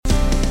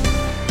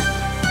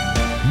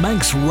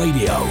Manx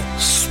Radio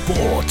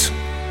Sport.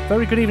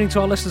 Very good evening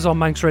to our listeners on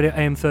Manx Radio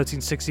AM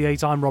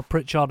 1368. I'm Rob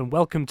Pritchard and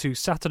welcome to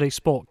Saturday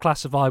Sport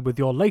Classified with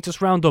your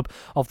latest roundup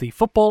of the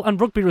football and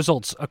rugby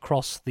results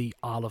across the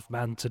Isle of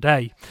Man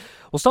today.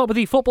 We'll start with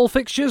the football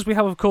fixtures. We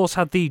have, of course,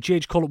 had the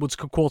GH Corlett Woods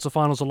Cup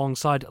quarter-finals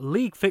alongside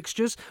league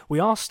fixtures.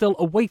 We are still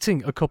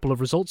awaiting a couple of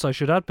results, I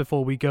should add,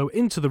 before we go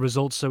into the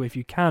results. So if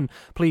you can,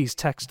 please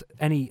text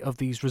any of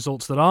these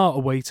results that are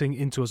awaiting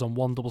into us on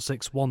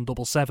 166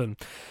 177.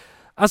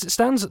 As it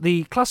stands,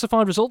 the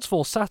classified results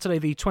for Saturday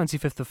the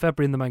 25th of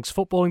February in the Manx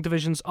footballing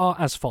divisions are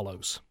as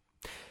follows.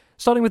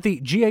 Starting with the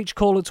GH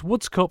Corlett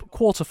Woods Cup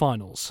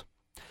quarter-finals.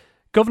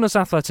 Governors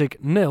Athletic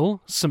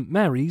 0, St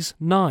Mary's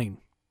 9.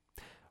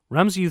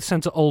 Ramsey Youth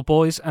Centre Old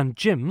Boys and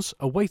Gyms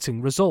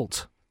awaiting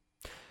result.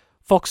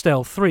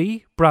 Foxdale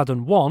 3,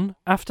 Braddon 1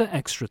 after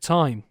extra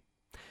time.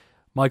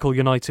 Michael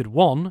United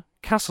 1,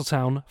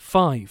 Castletown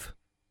 5.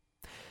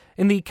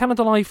 In the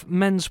Canada Life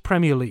Men's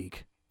Premier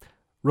League,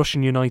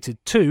 Russian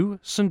United 2,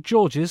 St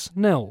George's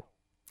 0.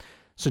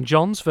 St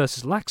John's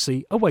vs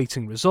Laxey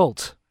awaiting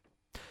result.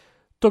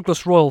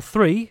 Douglas Royal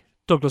 3,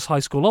 Douglas High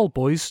School Old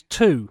Boys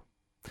 2.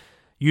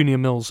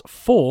 Union Mills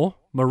 4,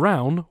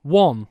 Marown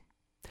 1.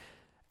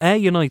 Ayr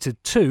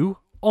United 2,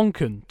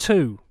 Onken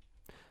 2.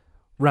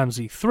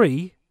 Ramsey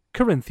 3,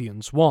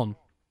 Corinthians 1.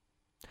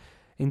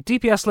 In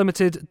DPS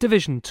Limited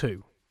Division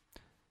 2,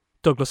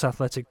 Douglas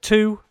Athletic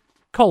 2,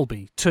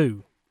 Colby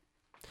 2.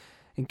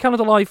 In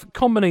Canada Life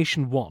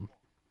Combination 1,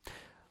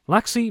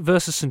 Laxey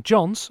vs St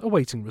John's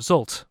awaiting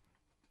result.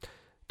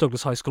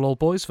 Douglas High School Old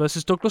Boys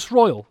vs Douglas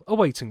Royal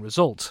awaiting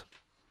result.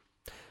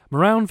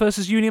 Marown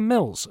vs Union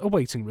Mills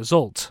awaiting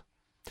result.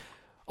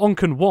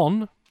 Onken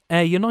 1,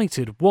 Ayr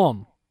United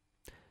 1.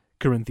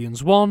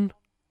 Corinthians 1,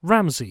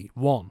 Ramsey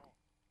 1.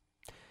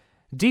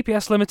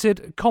 DPS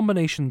Limited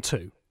Combination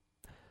 2,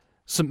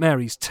 St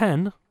Mary's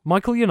 10,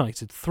 Michael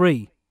United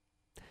 3.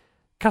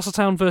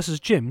 Castletown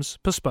vs Gyms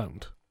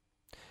postponed.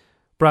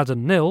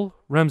 Braddon 0,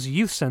 Ramsey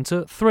Youth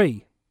Centre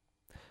 3.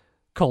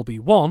 Colby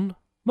 1,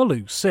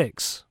 Maloo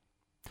 6.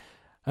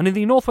 And in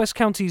the North West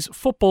Counties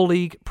Football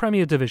League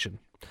Premier Division,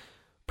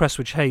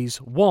 Prestwich Hayes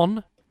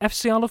 1,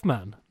 FC Isle of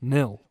Man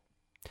 0.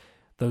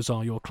 Those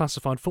are your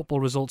classified football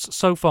results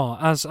so far.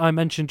 As I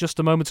mentioned just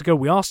a moment ago,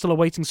 we are still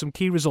awaiting some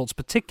key results,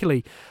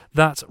 particularly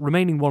that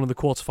remaining one in the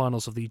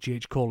quarterfinals of the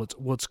GH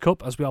Corlett Woods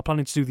Cup, as we are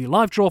planning to do the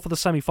live draw for the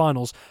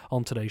semi-finals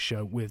on today's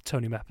show with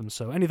Tony Mepham.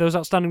 So any of those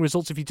outstanding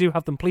results, if you do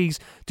have them, please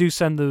do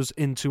send those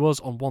in to us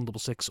on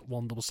 166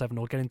 177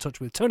 or get in touch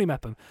with Tony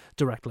Mepham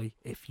directly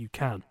if you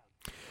can.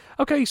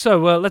 Okay, so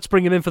let's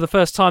bring him in for the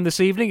first time this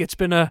evening. It's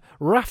been a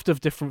raft of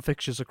different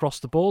fixtures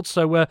across the board.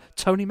 So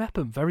Tony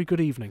Mepham, very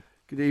good evening.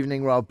 Good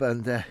evening, Rob,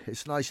 and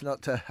it's nice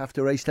not to have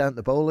to race down to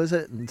the bowl, is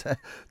it? And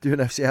do an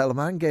FC Isle of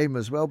Man game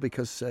as well,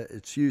 because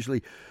it's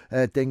usually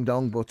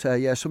ding-dong. But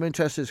yeah, some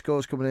interesting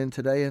scores coming in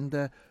today and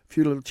a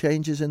few little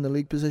changes in the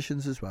league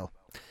positions as well.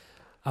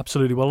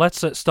 Absolutely. Well,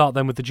 let's start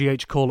then with the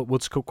GH Corlett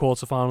Woods Cup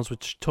quarterfinals,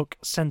 which took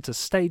centre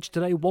stage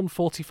today.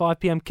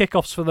 1:45pm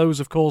kickoffs for those,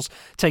 of course,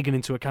 taking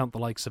into account the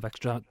likes of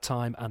extra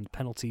time and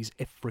penalties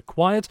if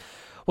required.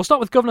 We'll start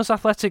with Governors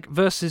Athletic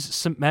versus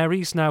St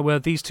Mary's. Now,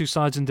 these two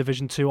sides in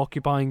Division 2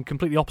 occupying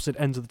completely opposite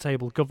ends of the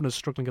table. Governors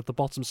struggling at the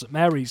bottom, St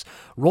Mary's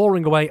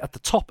roaring away at the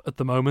top at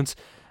the moment.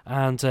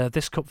 And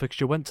this cup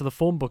fixture went to the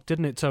form book,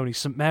 didn't it, Tony?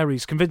 St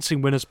Mary's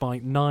convincing winners by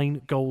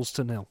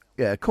 9-0.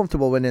 Yeah,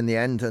 comfortable win in the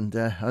end, and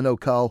I know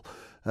Carl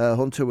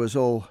Hunter was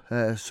all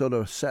sort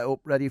of set up,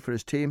 ready for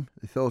his team.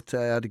 They thought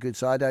had a good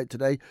side out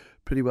today,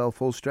 pretty well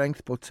full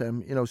strength. But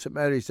St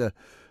Mary's a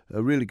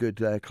really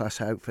good class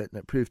outfit, and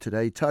it proved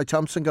today. Ty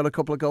Thompson got a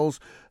couple of goals.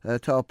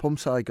 Tar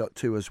Pumpside got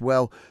 2 as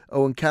well.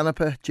 Owen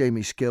Canepa,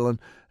 Jamie Skillen,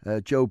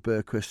 Joe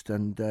Burquist,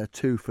 and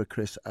 2 for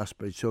Chris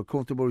Asbridge. So a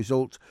comfortable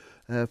result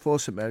for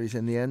St Mary's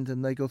in the end,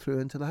 and they go through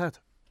into the hat.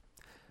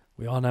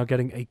 We are now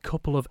getting a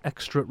couple of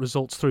extra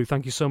results through.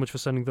 Thank you so much for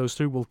sending those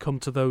through. We'll come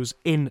to those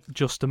in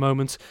just a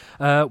moment.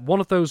 One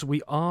of those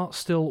we are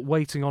still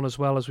waiting on as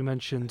well, as we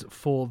mentioned,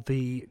 for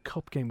the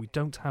cup game. We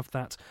don't have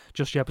that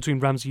just yet between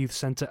Ramsey Youth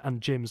Centre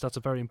and Gyms. That's a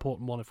very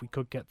important one. If we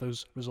could get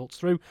those results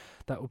through,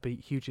 that would be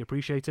hugely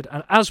appreciated.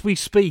 And as we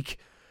speak,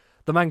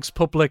 the Manx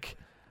public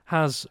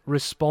has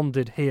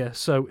responded here.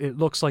 So it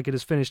looks like it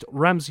has finished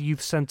Ramsey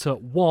Youth Centre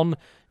 1,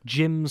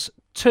 Gyms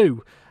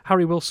 2.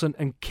 Harry Wilson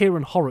and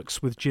Kieran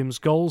Horrocks with Jim's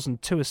goals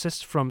and 2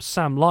 assists from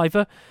Sam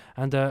Liver.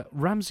 And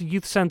Ramsey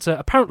Youth Centre,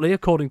 apparently,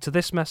 according to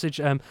this message,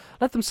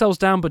 let themselves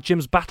down, but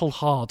Jim's battled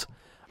hard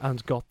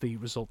and got the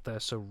result there.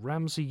 So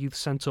Ramsey Youth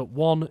Centre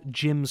 1,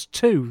 Gyms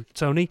 2.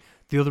 Tony,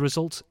 the other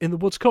result in the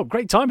Woods Cup.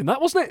 Great timing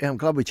that, wasn't it? Yeah, I'm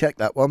glad we checked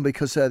that one,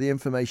 because the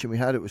information we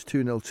had, it was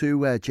 2-0 to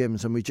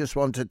Gyms, and we just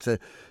wanted to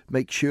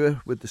make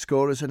sure with the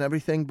scorers and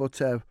everything. But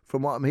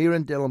from what I'm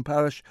hearing, Dylan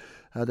Parrish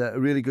had a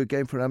really good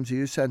game for Ramsey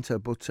Youth Centre,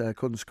 but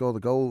couldn't score the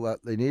goal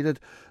that they needed.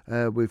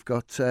 We've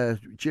got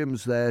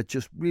Gyms there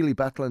just really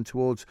battling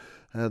towards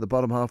the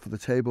bottom half of the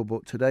table,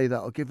 but today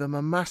that'll give them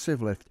a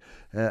massive lift.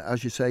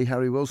 As you say,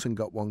 Harry Wilson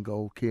got 1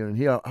 goal, Kieran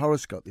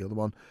Horace got the other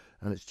one,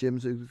 and it's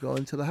Gyms who go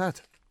into the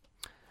hat.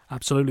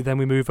 Absolutely. Then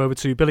we move over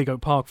to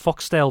Billygoat Park,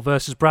 Foxdale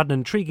versus Braddon.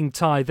 Intriguing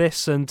tie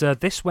this, and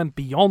this went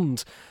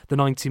beyond the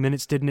 90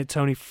 minutes, didn't it,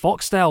 Tony?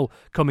 Foxdale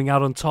coming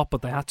out on top,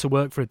 but they had to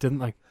work for it, didn't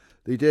they?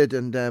 They did,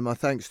 and my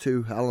thanks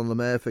to Alan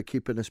Lemaire for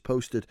keeping us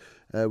posted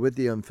with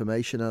the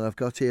information. And I've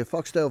got here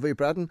Foxdale v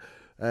Braddon.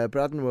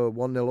 Braddon were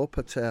 1-0 up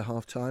at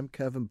half-time.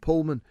 Kevin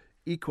Pullman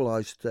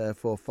equalised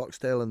for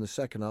Foxdale in the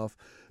second half.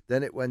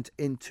 Then it went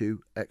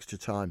into extra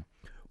time.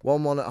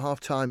 1-1 at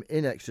half-time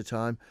in extra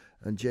time,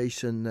 and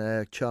Jason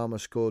Chalmer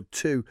scored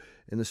 2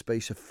 in the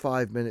space of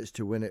 5 minutes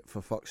to win it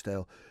for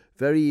Foxdale.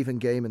 Very even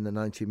game in the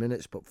 90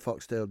 minutes, but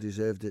Foxdale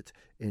deserved it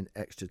in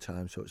extra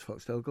time, so it's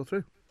Foxdale go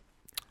through.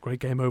 Great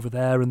game over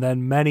there, and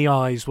then many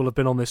eyes will have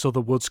been on this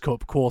other Woods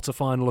Cup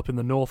quarter-final up in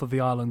the north of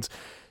the island.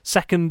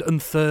 Second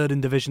and third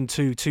in Division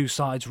 2, two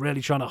sides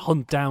really trying to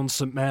hunt down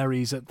St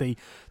Mary's at the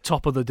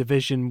top of the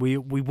division. We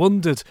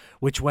wondered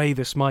which way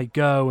this might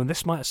go, and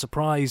this might have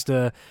surprised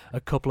a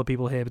couple of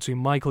people here between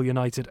Michael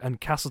United and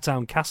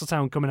Castletown.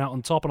 Castletown coming out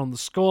on top, and on the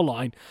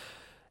scoreline,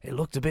 it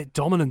looked a bit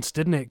dominant,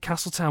 didn't it?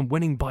 Castletown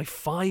winning by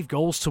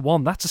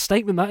 5-1. That's a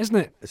statement, that, isn't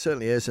it? It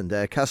certainly is, and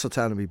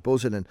Castletown will be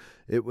buzzing, and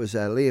it was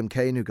Liam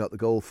Kane who got the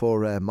goal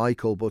for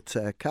Michael, but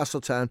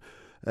Castletown,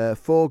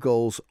 4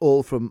 goals,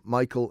 all from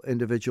Michael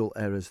individual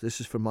errors.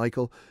 This is from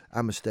Michael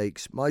and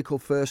mistakes. Michael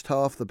first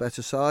half the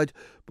better side,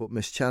 but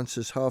missed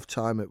chances. Half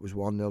time it was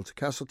 1-0 to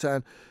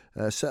Castletown.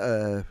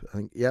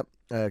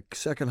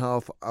 Second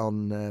half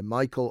on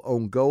Michael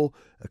own goal,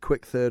 a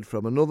quick third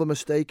from another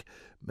mistake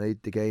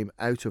made the game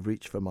out of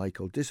reach for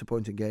Michael.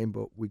 Disappointing game,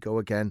 but we go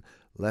again.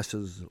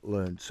 Lessons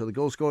learned. So the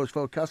goal scorers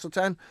for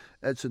Castletown: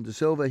 Edson De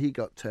Silva, he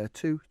got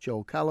 2.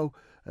 Joel Callow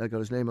got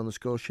his name on the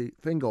score sheet.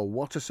 Fingal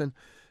Watterson,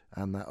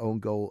 and that own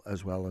goal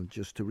as well. And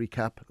just to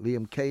recap,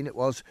 Liam Kane it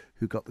was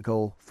who got the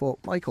goal for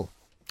Michael.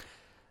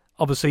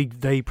 Obviously,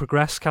 they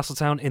progressed,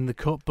 Castletown, in the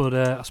Cup, but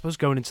I suppose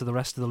going into the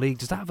rest of the league,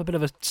 does that have a bit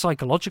of a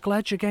psychological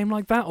edge, a game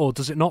like that? Or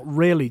does it not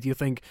really, do you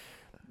think,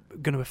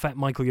 going to affect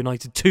Michael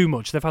United too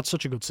much? They've had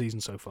such a good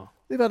season so far.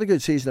 They've had a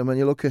good season, and when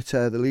you look at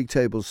the league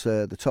tables,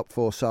 the top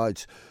 4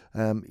 sides,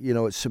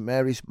 it's St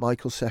Mary's,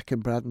 Michael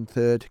second, Braddon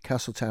third,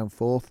 Castletown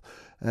fourth.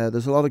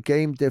 There's a lot of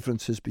game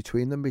differences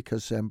between them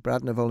because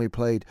Braddon have only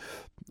played,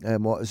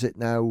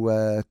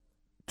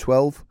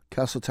 12.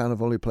 Castletown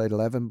have only played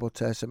 11, but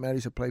St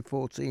Mary's have played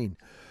 14.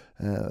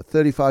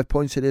 35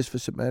 points it is for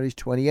St Mary's,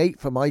 28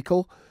 for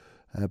Michael.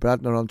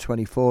 Braddon are on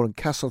 24 and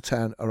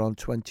Castletown are on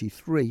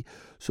 23,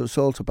 so it's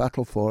all to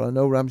battle for. I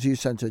know Ramsey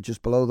Youth Centre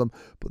just below them,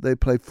 but they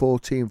played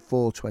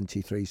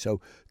 14-4-23. So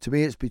to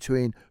me it's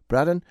between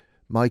Braddon,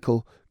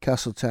 Michael,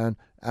 Castletown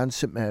and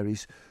St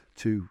Mary's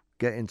to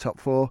get in top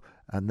 4,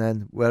 and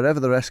then wherever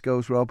the rest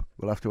goes, Rob,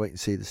 we'll have to wait and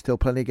see. There's still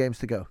plenty of games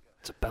to go.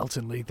 It's a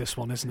belting league, this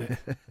one, isn't it?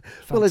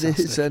 Well, it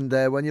is, and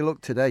when you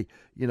look today,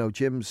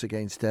 Jim's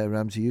against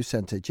Ramsey Youth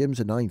Centre. Jim's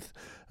a 9th,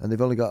 and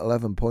they've only got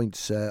 11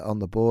 points on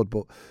the board,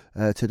 but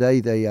today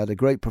they had a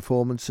great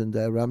performance, and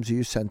Ramsey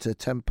Youth Centre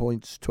 10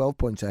 points, 12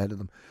 points ahead of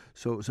them.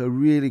 So it was a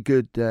really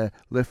good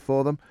lift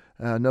for them.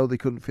 I know they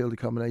couldn't field a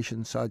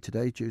combination side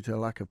today due to a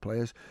lack of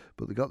players,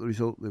 but they got the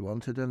result they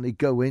wanted, and they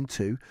go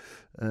into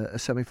a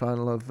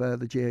semi-final of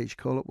the GH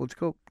Call-Up Woods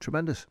Cup.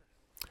 Tremendous.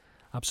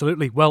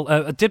 Absolutely. Well,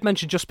 I did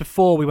mention just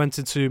before we went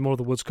into more of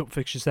the Woods Cup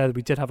fixtures there that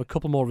we did have a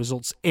couple more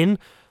results in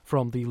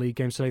from the league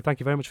games today. Thank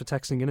you very much for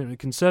texting in. It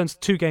concerns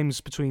 2 games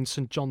between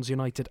St John's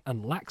United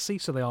and Laxey,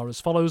 so they are as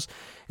follows.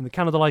 In the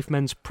Canada Life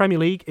Men's Premier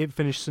League, it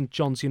finished St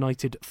John's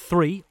United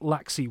 3,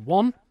 Laxey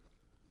 1.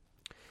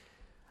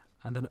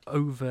 And then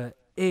over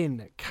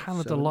in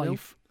Canada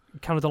Life...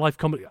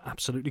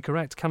 absolutely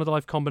correct. Canada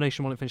Life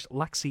Combination 1, it finished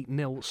Laxey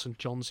 0, St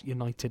John's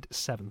United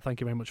 7.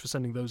 Thank you very much for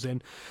sending those in.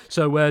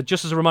 So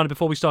just as a reminder,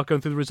 before we start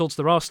going through the results,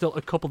 there are still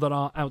a couple that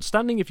are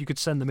outstanding. If you could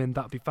send them in,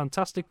 that'd be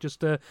fantastic.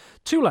 Just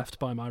 2 left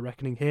by my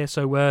reckoning here.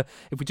 So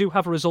if we do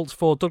have a result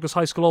for Douglas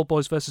High School Old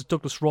Boys versus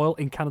Douglas Royal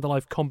in Canada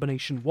Life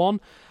Combination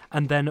 1,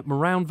 and then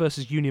Morown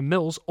versus Union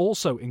Mills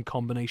also in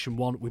Combination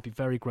 1, we'd be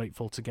very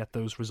grateful to get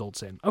those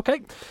results in.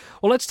 Okay,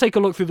 well, let's take a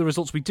look through the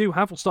results we do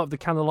have. We'll start with the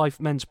Canada Life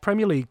Men's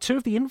Premier League. 2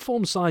 of the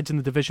informed sides in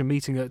the division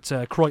meeting at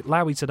Croyt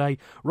Lowy today,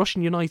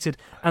 Russian United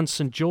and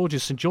St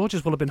George's. St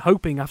George's will have been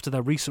hoping after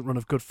their recent run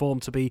of good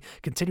form to be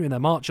continuing their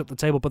march up the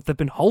table, but they've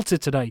been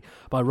halted today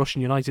by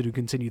Russian United, who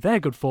continue their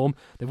good form.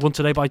 They've won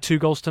today by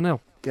 2-0.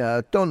 Yeah,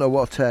 I don't know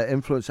what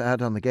influence it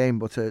had on the game,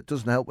 but it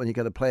doesn't help when you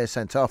get a player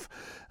sent off,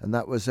 and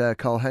that was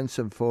Carl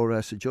Henson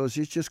for St George's.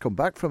 He's just come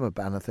back from a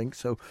ban, I think,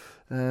 so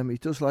he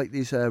does like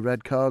these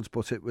red cards,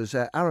 but it was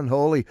Aaron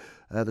Hawley,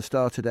 the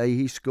star today.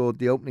 He scored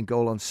the opening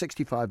goal on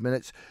 65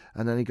 minutes,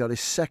 and then he got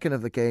his second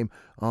of the game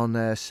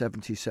on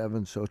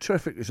 77, so a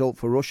terrific result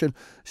for Russian.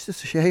 It's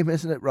just a shame,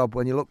 isn't it, Rob,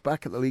 when you look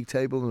back at the league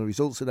table and the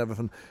results and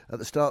everything at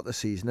the start of the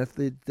season, if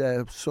they'd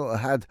sort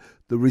of had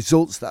the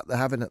results that they're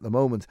having at the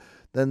moment,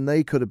 then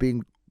they could have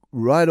been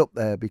right up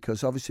there,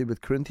 because obviously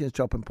with Corinthians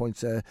dropping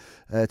points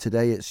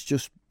today, it's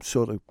just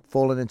sort of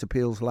fallen into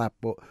Peel's lap.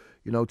 But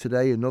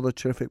today another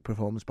terrific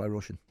performance by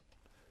Russian.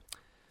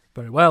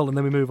 Very well, and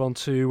then we move on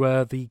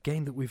to the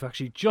game that we've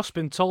actually just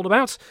been told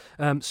about.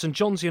 St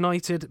John's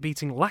United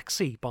beating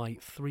Laxey by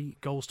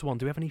 3-1.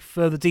 Do we have any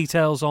further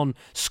details on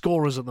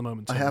scorers at the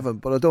moment, Tom? I haven't,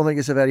 but I don't think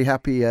it's a very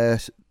happy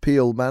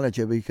Peel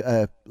manager,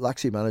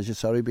 Laxey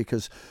manager,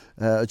 because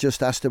I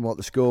just asked him what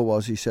the score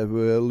was. He said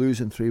we were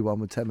losing 3-1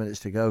 with 10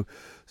 minutes to go.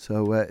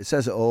 So it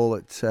says it all.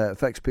 It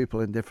affects people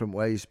in different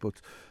ways,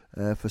 but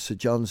for St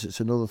John's,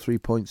 it's another 3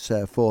 points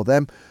for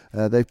them.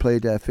 They've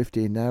played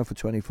 15 now for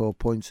 24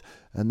 points,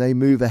 and they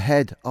move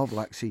ahead of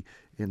Laxey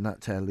in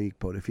that league.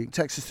 But if you can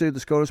text us through the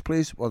scorers,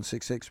 please,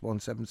 166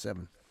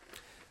 177.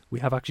 We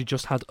have actually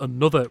just had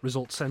another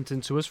result sent in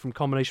to us from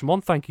Combination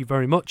 1. Thank you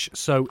very much.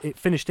 So it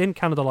finished in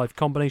Canada Life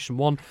Combination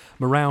 1,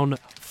 Moran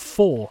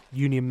 4,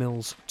 Union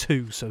Mills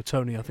 2. So,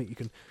 Tony, I think you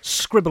can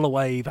scribble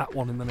away that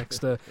one in the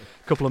next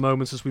couple of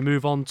moments as we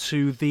move on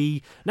to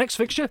the next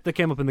fixture that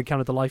came up in the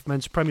Canada Life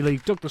Men's Premier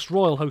League. Douglas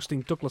Royal hosting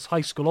Douglas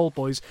High School Old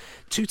Boys.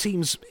 Two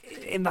teams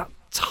in that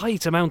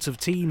tight amount of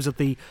teams at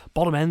the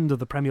bottom end of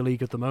the Premier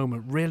League at the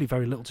moment. Really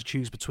very little to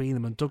choose between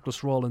them, and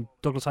Douglas Royal and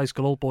Douglas High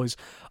School Old Boys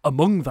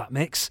among that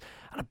mix.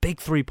 And a big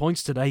 3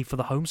 points today for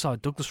the home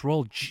side. Douglas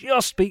Royal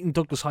just beating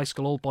Douglas High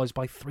School Old Boys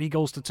by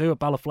 3-2 at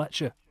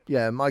Ballafletcher.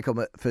 Yeah,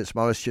 Michael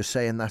Fitzmaurice just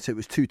saying that it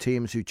was two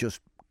teams who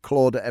just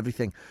clawed at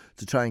everything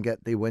to try and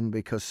get the win,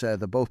 because they're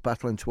both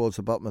battling towards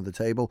the bottom of the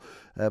table.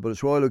 But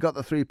it's Royal who got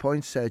the 3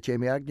 points.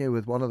 Jamie Agnew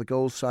with one of the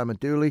goals, Simon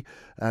Dooley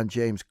and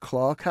James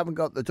Clark. Haven't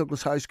got the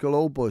Douglas High School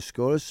Old Boys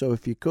scorers, so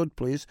if you could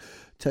please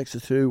text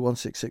us through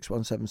 166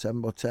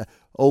 177. But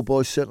Old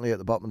Boys certainly at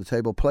the bottom of the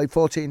table. Play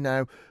 14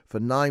 now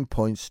for 9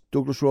 points.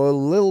 Douglas Royal, a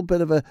little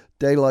bit of a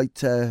daylight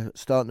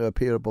starting to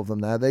appear above them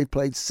now. They've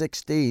played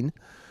 16,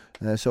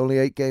 so only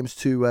 8 games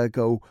to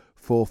go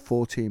for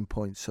 14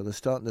 points. So they're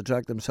starting to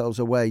drag themselves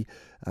away.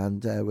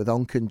 And with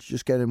Onken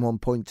just getting 1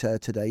 point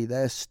today,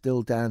 they're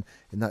still down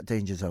in that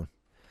danger zone.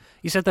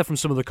 You said there from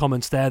some of the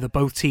comments there that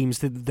both teams,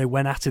 they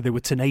went at it, they were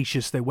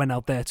tenacious, they went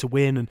out there to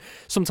win. And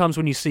sometimes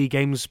when you see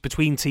games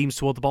between teams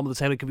toward the bottom of the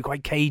table, it can be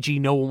quite cagey.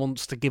 No one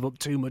wants to give up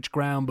too much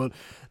ground. But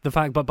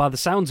by the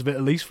sounds of it,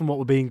 at least from what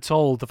we're being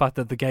told, the fact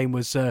that the game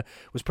was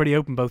pretty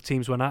open, both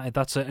teams went at it,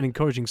 that's an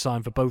encouraging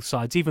sign for both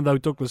sides. Even though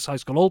Douglas High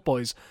School Old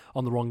Boys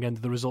on the wrong end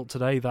of the result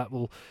today, that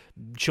will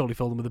surely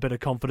fill them with a bit of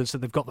confidence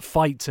that they've got the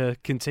fight to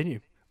continue.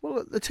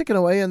 Well, they're ticking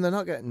away and they're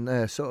not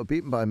getting sort of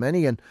beaten by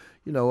many. And,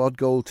 odd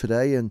goal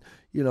today and,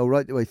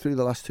 right the way through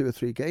the last 2 or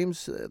 3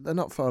 games, they're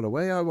not far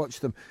away. I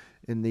watched them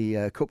in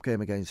the cup game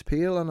against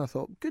Peel and I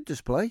thought, good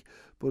display.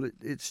 But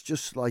it's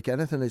just like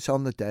anything, it's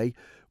on the day.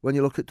 When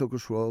you look at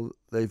Douglas Royal,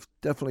 they've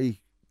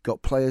definitely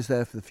got players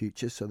there for the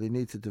future, so they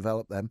need to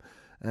develop them.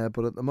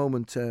 But at the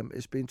moment,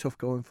 it's been tough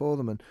going for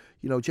them. And,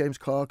 James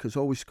Clark has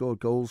always scored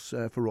goals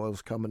for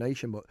Royals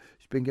combination, but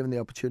he's been given the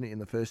opportunity in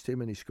the first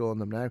team and he's scoring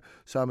them now.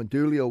 Simon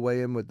Dooley will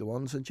weigh in with the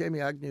ones, and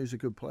Jamie Agnew's a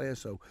good player,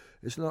 so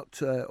it's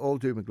not all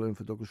doom and gloom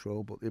for Douglas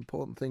Royal. But the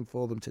important thing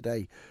for them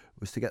today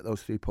was to get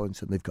those 3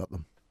 points, and they've got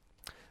them.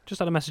 Just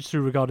had a message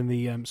through regarding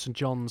the St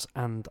John's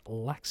and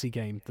Laxey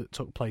game that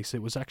took place.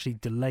 It was actually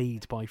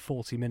delayed by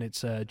 40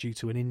 minutes due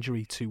to an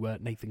injury to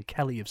Nathan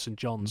Kelly of St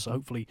John's. So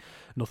hopefully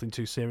nothing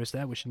too serious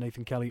there. Wishing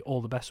Nathan Kelly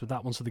all the best with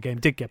that one. So the game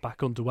did get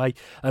back underway.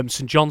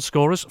 St John's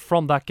scorers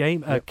from that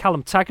game,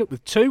 Callum Taggart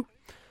with 2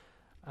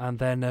 and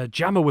then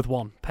Jammer with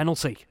 1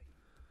 penalty.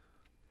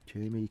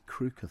 Jamie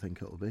Crook, I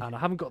think it'll be. And we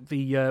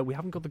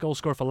haven't got the goal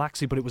scorer for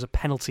Laxey, but it was a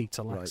penalty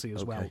to Laxey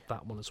as well.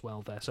 That one as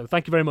well there. So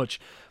thank you very much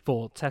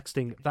for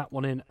texting that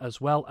one in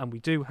as well. And we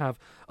do have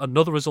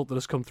another result that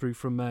has come through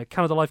from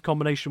Canada Life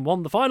Combination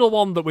 1, the final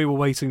one that we were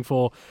waiting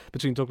for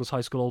between Douglas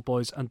High School Old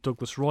Boys and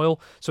Douglas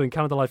Royal. So in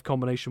Canada Life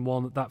Combination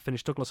 1, that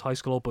finished Douglas High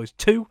School Old Boys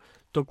 2,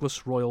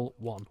 Douglas Royal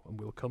 1. And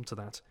we'll come to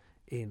that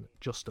in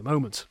just a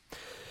moment.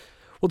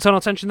 We'll turn our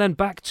attention then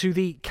back to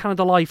the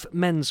Canada Life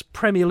Men's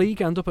Premier League,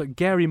 and up at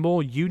Gary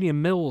Moore,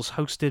 Union Mills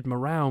hosted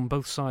Moran.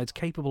 Both sides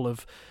capable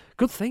of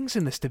good things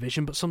in this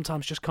division, but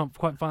sometimes just can't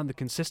quite find the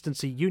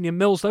consistency. Union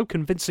Mills, though,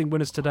 convincing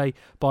winners today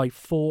by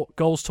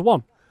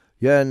 4-1.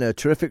 Yeah, and a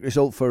terrific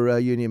result for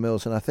Union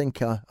Mills, and I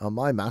think on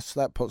my maths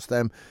that puts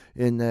them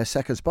in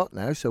second spot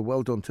now, so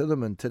well done to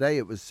them. And today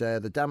it was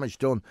the damage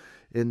done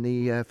in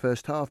the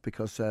first half,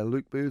 because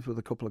Luke Booth with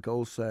a couple of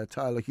goals,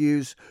 Tyler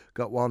Hughes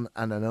got 1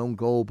 and an own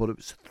goal, but it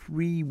was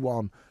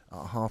 3-1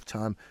 at half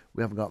time.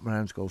 We haven't got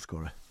Moran's goal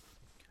scorer.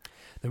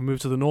 Then we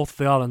move to the north of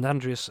the island,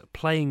 Andreas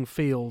playing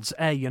fields,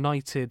 Ayr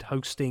United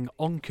hosting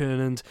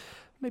Onken, and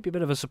maybe a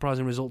bit of a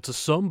surprising result to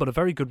some, but a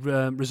very good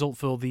result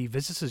for the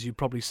visitors, you'd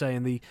probably say,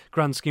 in the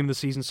grand scheme of the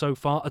season so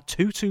far. A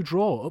 2-2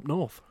 draw up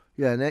north.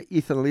 Yeah, and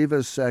Ethan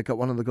Levers got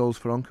one of the goals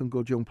for Onken,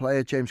 good young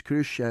player. James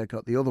Crush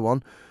got the other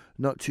one.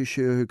 Not too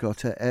sure who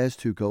got Ayer's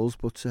 2 goals,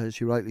 but as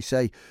you rightly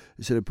say,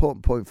 it's an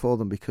important point for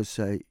them, because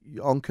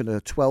Onken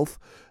are 12th.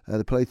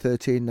 They play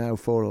 13 now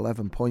for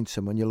 11 points,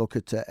 and when you look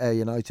at Ayr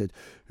United,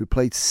 who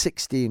played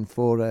 16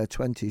 for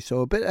 20,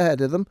 so a bit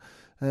ahead of them.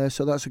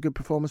 So that's a good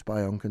performance by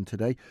Onken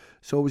today.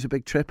 It's always a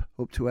big trip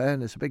up to Ayr,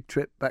 and it's a big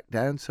trip back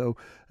down, so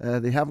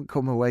they haven't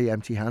come away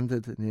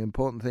empty-handed. And the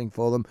important thing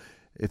for them,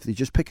 if they're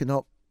just picking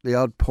up the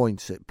odd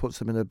points, it puts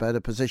them in a better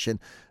position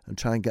and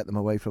try and get them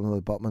away from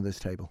the bottom of this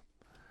table.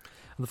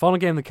 And the final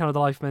game in the Canada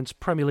Life Men's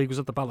Premier League was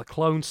at the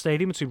Ballaclone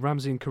Stadium between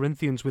Ramsey and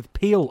Corinthians, with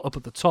Peel up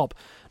at the top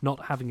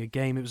not having a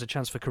game. It was a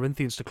chance for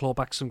Corinthians to claw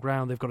back some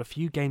ground. They've got a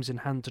few games in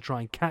hand to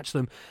try and catch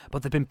them,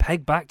 but they've been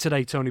pegged back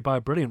today, Tony, by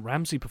a brilliant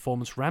Ramsey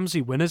performance.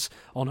 Ramsey winners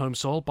on home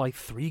soil by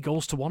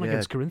 3-1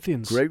 against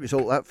Corinthians. Great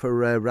result that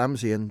for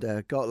Ramsey, and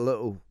got a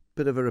little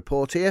bit of a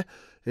report here.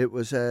 It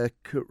was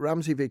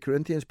Ramsey v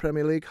Corinthians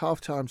Premier League.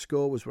 Half-time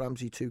score was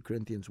Ramsey 2,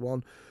 Corinthians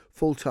 1.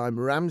 Full-time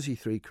Ramsey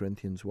 3,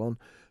 Corinthians 1.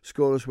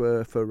 Scorers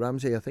were for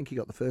Ramsey, I think he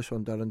got the first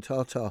one, Darren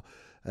Tartar.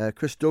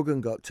 Chris Duggan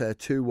got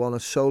 2-1, a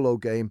solo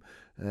game.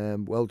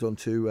 Well done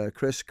to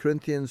Chris.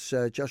 Corinthians,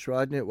 Josh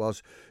Ryden it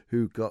was,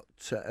 who got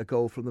a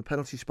goal from the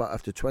penalty spot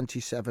after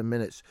 27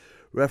 minutes.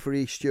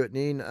 Referee Stuart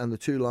Neen and the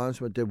two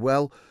linesmen did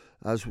well,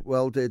 as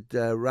well did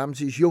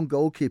Ramsey's young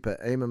goalkeeper,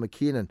 Eamon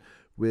McKeenan,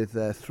 with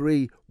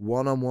 3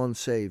 one-on-one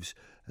saves,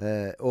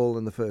 all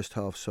in the first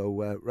half.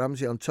 So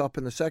Ramsey on top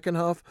in the second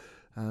half,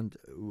 and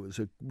it was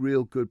a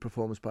real good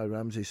performance by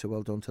Ramsey, so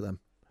well done to them.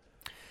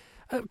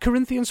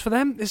 Corinthians, for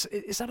them, is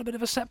that a bit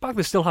of a setback?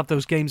 They still have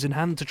those games in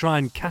hand to try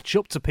and catch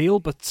up to Peel,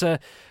 but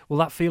will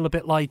that feel a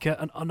bit like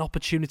an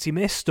opportunity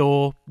missed,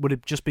 or would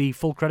it just be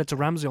full credit to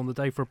Ramsey on the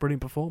day for a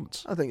brilliant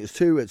performance? I think it's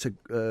two. It's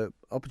a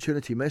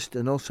opportunity missed,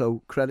 and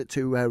also credit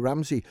to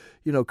Ramsey.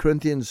 You know,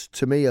 Corinthians,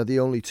 to me, are the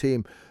only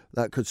team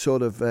that could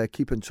sort of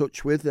keep in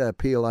touch with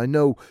Peel. I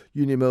know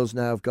Union Mills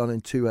now have gone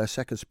into a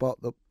second spot.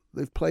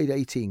 They've played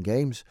 18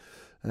 games,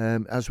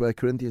 as where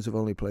Corinthians have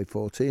only played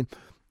 14.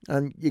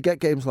 And you get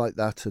games like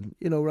that. And,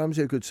 you know,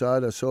 Ramsey a good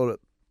side. I saw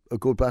a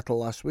good battle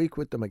last week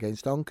with them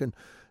against Onken.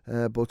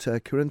 But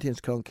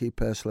Corinthians can't keep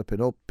slipping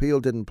up.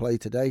 Peel didn't play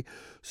today.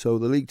 So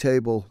the league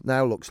table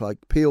now looks like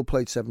Peel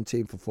played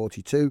 17 for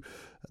 42.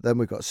 Then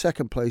we've got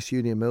second place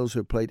Union Mills,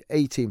 who played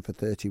 18 for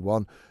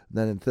 31. And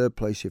then in third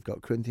place you've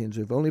got Corinthians,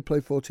 who've only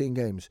played 14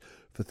 games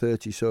for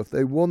 30. So if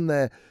they won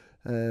their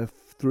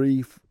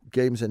 3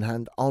 games in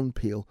hand on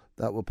Peel,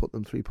 that will put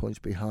them 3 points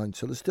behind.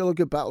 So there's still a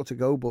good battle to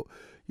go, but,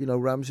 you know,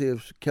 Ramsey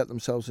have kept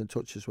themselves in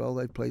touch as well.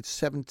 They've played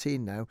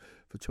 17 now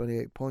for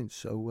 28 points.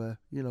 So,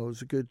 you know,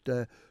 there's a good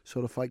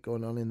sort of fight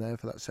going on in there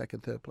for that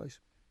second, third place.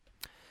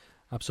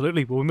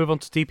 Absolutely. Well, we move on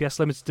to DPS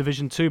Limited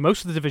Division 2.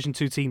 Most of the Division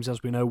 2 teams,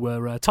 as we know,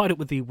 were tied up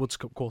with the Woods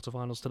Cup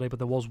quarterfinals today, but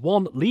there was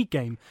one league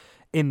game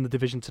in the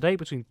division today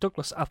between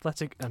Douglas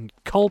Athletic and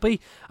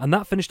Colby, and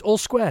that finished all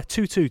square,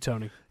 2-2,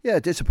 Tony. Yeah,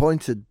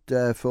 disappointed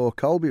for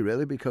Colby,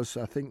 really, because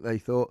I think they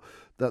thought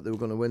that they were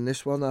going to win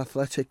this one.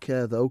 Athletic,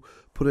 though,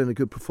 put in a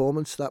good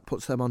performance. That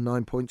puts them on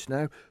 9 points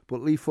now.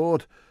 But Lee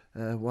Ford,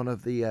 one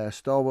of the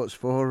stalwarts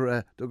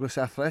for Douglas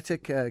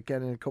Athletic,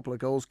 getting a couple of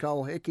goals.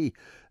 Carl Hickey,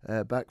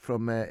 back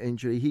from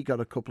injury, he got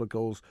a couple of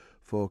goals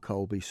for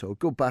Colby. So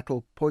good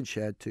battle, point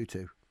shared,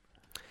 2-2.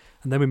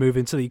 And then we move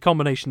into the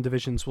combination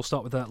divisions. We'll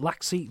start with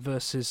Laxey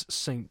versus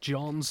St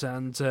John's.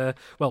 And,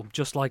 well,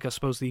 just like I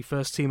suppose the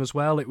first team as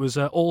well, it was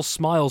all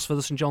smiles for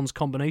the St John's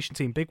combination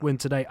team. Big win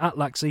today at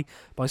Laxey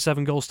by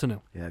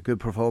 7-0. Yeah, good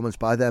performance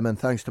by them. And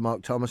thanks to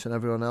Mark Thomas and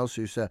everyone else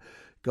who's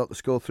got the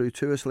score through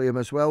to us, Liam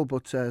as well.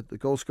 But the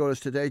goal scorers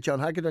today,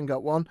 John Haggerton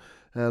got one,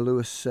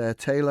 Lewis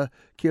Taylor,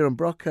 Kieran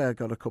Brock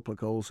got a couple of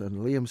goals, and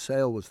Liam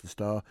Sale was the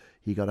star.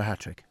 He got a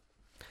hat-trick.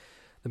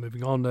 Then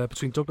moving on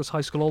between Douglas High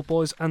School Old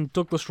Boys and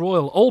Douglas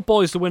Royal. Old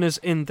Boys the winners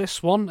in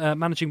this one,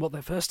 managing what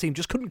their first team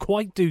just couldn't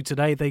quite do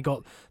today. They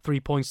got 3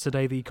 points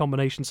today, the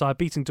combination side,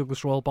 beating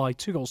Douglas Royal by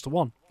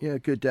 2-1. Yeah,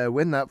 good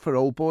win that for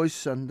Old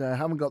Boys, and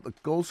haven't got the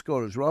goal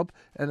scorers, Rob.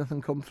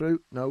 Anything come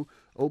through? No.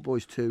 Old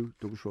Boys 2,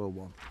 Douglas Royal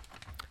 1.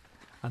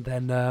 And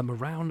then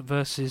Marown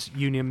versus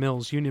Union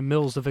Mills. Union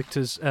Mills the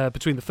victors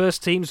between the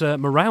first teams.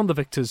 Marown the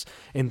victors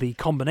in the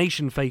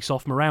combination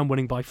face-off. Marown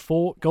winning by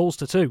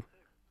 4-2.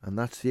 And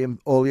that's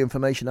all the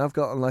information I've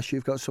got, unless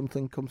you've got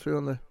something come through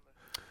on the...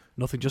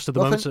 Nothing just at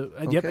the moment. So,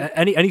 okay. Yep.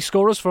 Any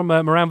scorers from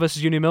Marown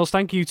versus Union Mills?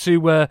 Thank you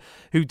to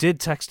who did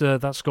text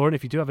that score. And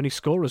if you do have any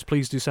scorers,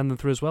 please do send them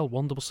through as well.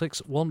 166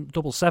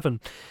 177.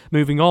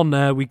 Moving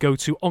on, we go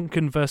to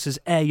Onken versus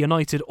Ayr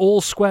United.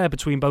 All square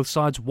between both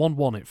sides.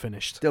 1-1 it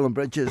finished. Dylan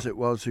Bridges it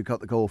was who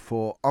got the goal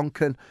for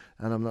Onken,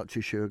 and I'm not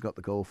too sure who got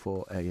the goal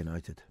for Ayr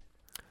United.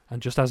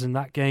 And just as in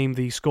that game,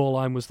 the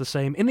scoreline was the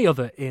same in the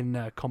other,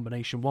 in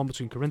combination one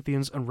between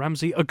Corinthians and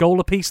Ramsey. A goal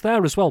apiece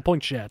there as well,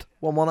 point shared.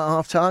 1-1 at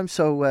half time,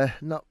 so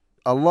not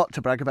a lot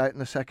to brag about in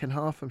the second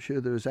half. I'm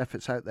sure there was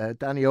efforts out there.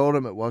 Danny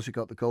Oram it was who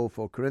got the goal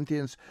for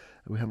Corinthians.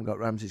 We haven't got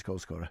Ramsey's goal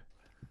scorer.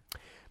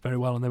 Very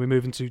well, and then we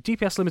move into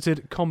DPS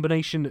Limited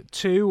Combination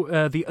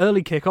 2. The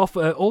early kick-off,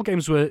 all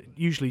games were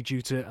usually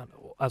due to,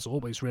 as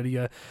always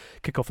really,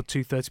 kick-off at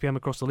 2:30pm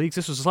across the leagues.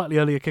 This was a slightly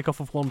earlier kick-off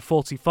of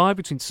 1:45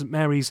 between St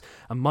Mary's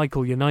and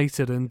Michael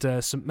United, and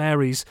St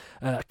Mary's,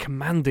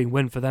 commanding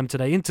win for them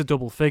today, into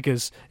double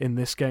figures in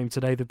this game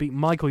today. They beat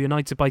Michael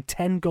United by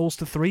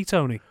 10-3,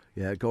 Tony.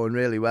 Yeah, going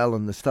really well.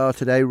 And the star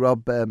today,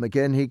 Rob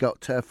McGinn, he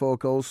got 4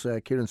 goals.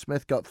 Kieran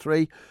Smith got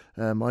 3.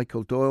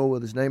 Michael Doyle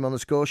with his name on the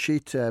score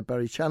sheet.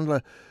 Barry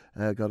Chandler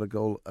got a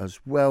goal as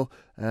well.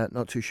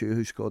 Not too sure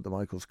who scored the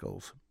Michael's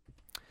goals.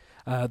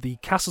 The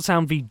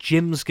Castletown v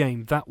Gyms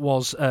game, that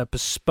was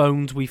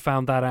postponed. We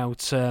found that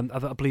out,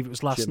 I believe it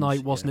was last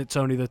night, wasn't it,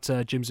 Tony, that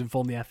Gyms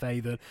informed the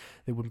FA that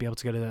they wouldn't be able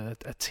to get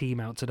a team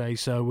out today.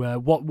 So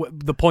what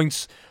the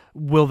points,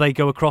 will they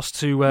go across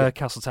to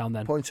Castletown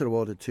then? Points are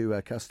awarded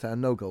to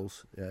Castletown, no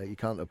goals. You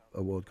can't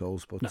award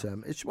goals, but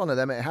no. It's one of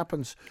them, it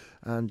happens.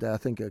 And I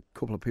think a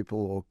couple of people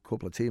or a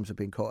couple of teams have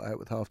been caught out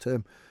with half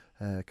term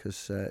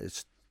because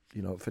it's,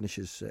 it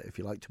finishes, if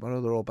you like,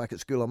 tomorrow. They're all back at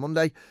school on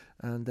Monday,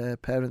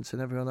 and parents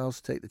and everyone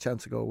else take the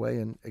chance to go away,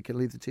 and it can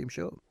leave the team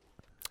short.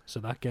 So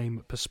that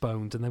game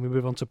postponed. And then we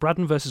move on to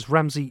Braddon versus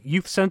Ramsey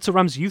Youth Centre.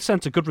 Ramsey Youth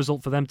Centre, good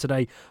result for them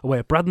today away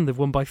at Braddon. They've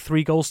won by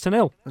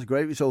 3-0. It was a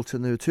great result,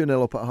 and they were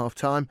 2-0 up at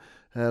half-time.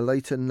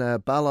 Leighton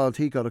Ballard,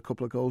 he got a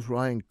couple of goals.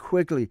 Ryan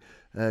Quigley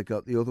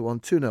got the other one.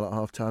 2-0 at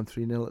half-time,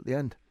 3-0 at the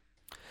end.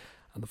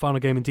 And the final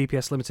game in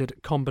DPS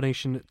Limited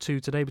Combination 2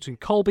 today between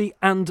Colby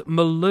and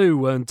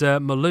Maloo. And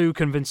Maloo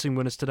convincing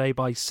winners today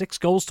by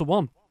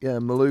 6-1. Yeah,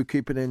 Maloo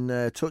keeping in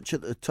touch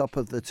at the top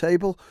of the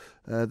table.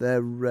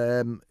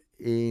 They're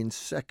in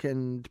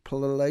second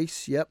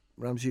place. Yep,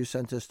 Ramsey Youth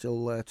Centre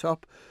still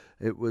top.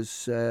 It was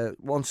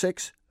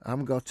 1-6. I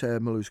haven't got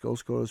Maloo's goal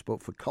scorers,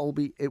 but for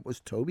Colby, it was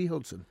Toby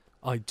Hudson.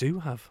 I do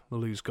have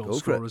Maloo's goal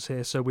scorers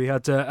here. So we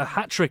had a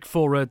hat-trick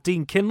for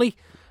Dean Kinley.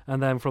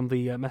 And then from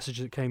the message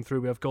that came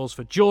through, we have goals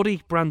for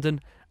Geordie,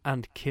 Brandon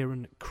and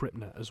Kieran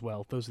Krippner as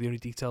well. Those are the only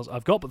details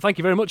I've got, but thank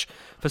you very much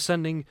for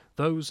sending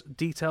those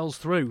details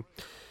through.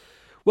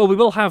 Well, we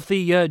will have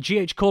the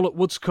GH Corlett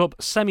Woods Cup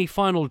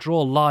semi-final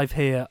draw live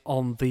here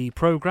on the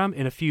programme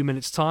in a few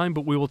minutes' time,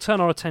 but we will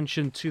turn our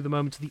attention to the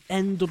moment of the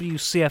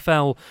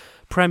NWCFL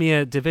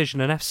Premier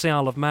Division, and FC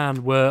Isle of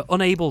Man were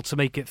unable to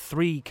make it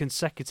 3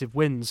 consecutive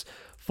wins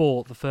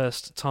for the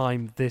first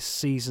time this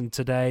season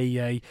today.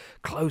 A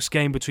close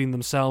game between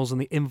themselves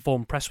and the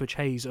informed Prestwich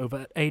Hayes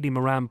over at Adi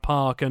Moran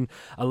Park, and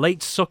a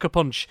late sucker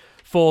punch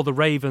for the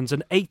Ravens.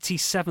 An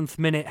 87th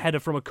minute header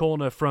from a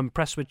corner from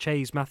Prestwich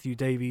Hayes Matthew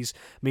Davies,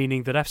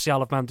 meaning that FC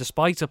Isle of Man,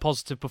 despite a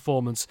positive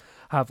performance,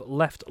 have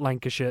left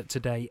Lancashire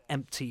today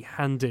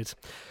empty-handed.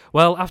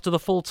 Well, after the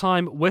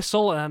full-time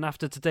whistle and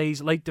after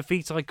today's late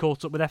defeat, I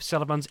caught up with FC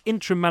Isle of Man's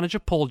interim manager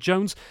Paul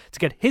Jones to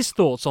get his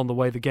thoughts on the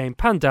way the game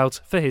panned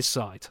out for his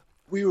side.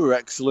 We were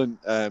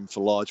excellent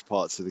for large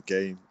parts of the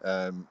game.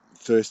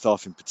 First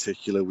half in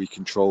particular, we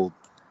controlled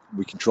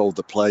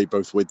the play,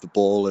 both with the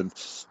ball and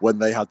when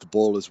they had the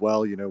ball as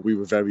well. We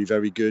were very,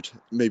 very good.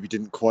 Maybe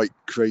didn't quite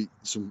create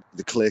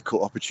the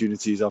clear-cut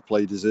opportunities our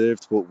play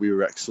deserved, but we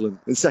were excellent.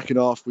 In the second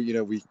half, we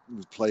were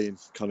playing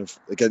kind of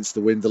against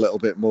the wind a little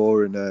bit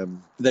more,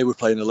 and they were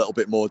playing a little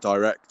bit more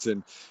direct,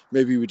 and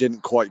maybe we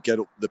didn't quite get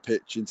up the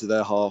pitch into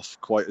their half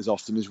quite as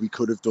often as we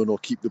could have done, or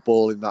keep the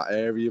ball in that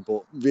area,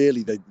 but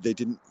really they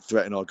didn't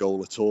threaten our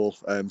goal at all.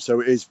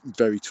 So it is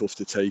very tough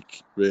to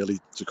take, really,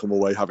 to come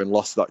away having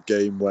lost that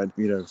game when,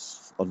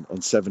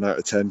 on 7 out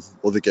of 10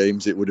 other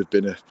games it would have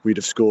been we'd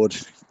have scored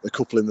a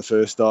couple in the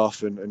first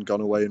half and gone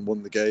away and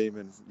won the game,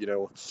 and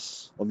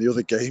on the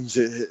other games,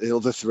 the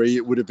other 3,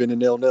 it would have been a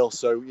 0-0.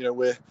 So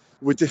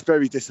we're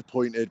very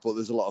disappointed, but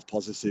there's a lot of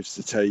positives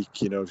to take.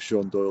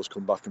 Sean Doyle's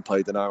come back and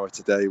played an hour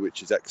today,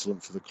 which is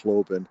excellent for the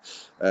club, and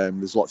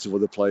there's lots of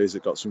other players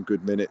that got some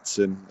good minutes,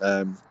 and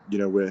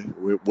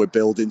we're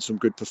building some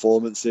good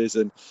performances,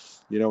 and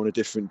on a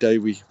different day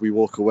we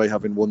walk away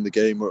having won the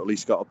game or at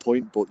least got a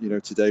point, but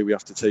today we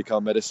have to take our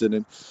medicine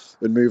and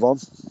move on.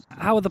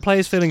 How are the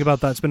players feeling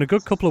about that? It's been a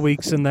good couple of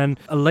weeks, and then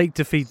a late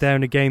defeat there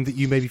in a game that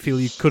you maybe feel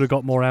you could have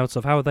got more out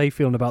of. How are they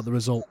feeling about the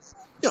result?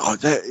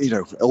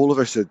 Yeah, all of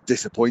us are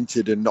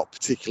disappointed and not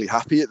particularly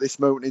happy at this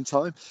moment in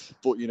time,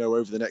 but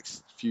over the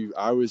next few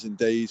hours and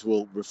days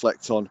we'll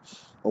reflect on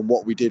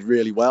what we did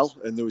really well,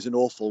 and there was an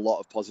awful lot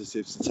of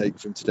positives to take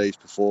from today's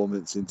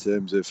performance in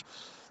terms of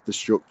the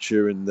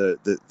structure and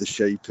the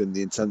shape and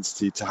the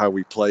intensity to how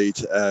we played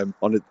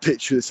on a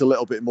pitch that's a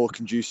little bit more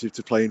conducive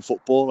to playing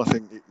football. I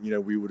think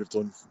we would have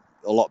done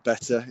a lot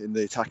better in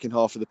the attacking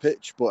half of the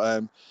pitch,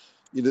 but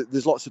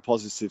there's lots of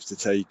positives to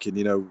take, and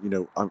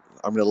I'm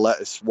going to let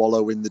us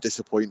swallow in the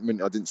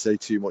disappointment. I didn't say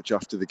too much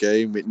after the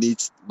game.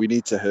 We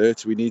need to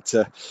hurt. We need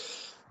to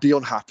be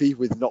unhappy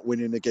with not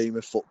winning a game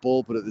of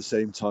football, but at the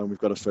same time we've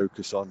got to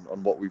focus on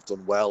what we've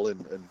done well,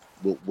 and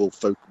we'll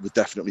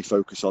definitely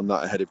focus on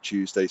that ahead of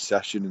Tuesday's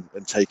session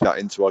and take that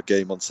into our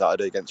game on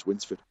Saturday against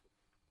Winsford.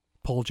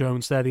 Paul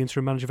Jones there, the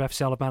interim manager of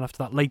FC Isle of Man, after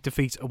that late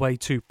defeat away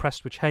to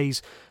Prestwich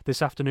Hayes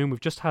this afternoon. We've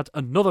just had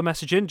another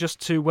message in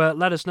just to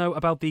let us know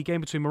about the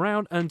game between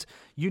Moran and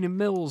Union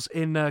Mills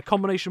in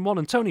Combination 1.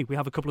 And Tony, we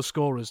have a couple of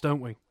scorers,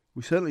 don't we?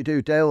 We certainly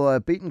do. Dale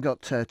Beaton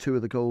got 2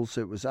 of the goals.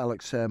 It was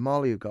Alex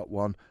Marley who got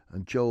 1,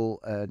 and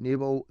Joel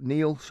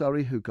Neal,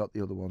 who got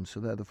the other one. So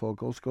they're the 4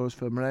 goal scorers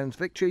for Moran's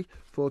victory,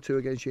 4-2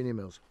 against Union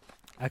Mills.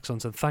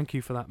 Excellent, and thank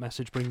you for that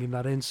message, bringing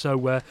that in.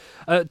 So,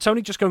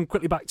 Tony, just going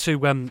quickly back to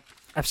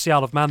FC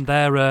Isle of Man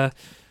there, a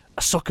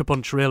sucker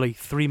punch really,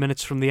 3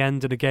 minutes from the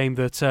end in a game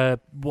that,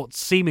 what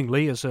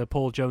seemingly, as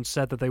Paul Jones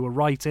said, that they were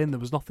right in, there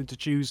was nothing to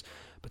choose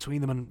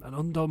between them, and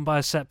undone by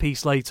a set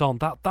piece late on.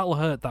 That'll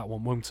hurt, that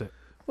one, won't it?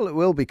 Well, it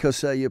will,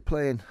 because you're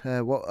playing,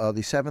 what are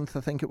the 7th,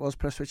 I think it was,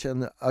 Prestwich,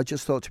 and I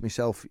just thought to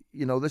myself,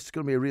 this is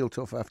going to be a real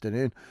tough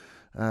afternoon,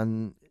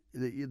 and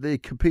they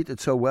competed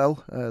so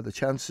well, the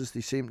chances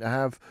they seemed to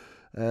have,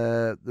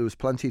 there was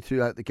plenty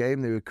throughout the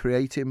game, they were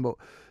creating, but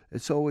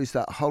it's always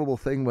that horrible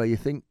thing where you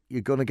think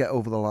you're going to get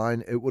over the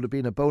line. It would have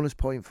been a bonus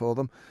point for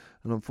them,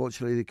 and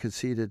unfortunately they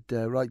conceded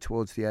right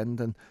towards the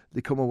end, and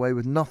they come away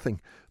with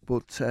nothing.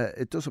 But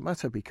it doesn't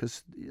matter,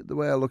 because the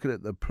way I look at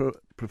it, the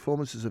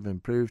performances have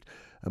improved,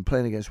 and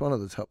playing against one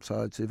of the top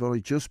sides, they've only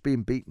just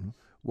been beaten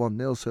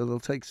 1-0, so they'll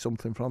take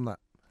something from that.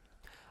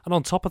 And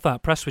on top of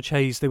that, Prestwich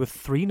Hayes, they were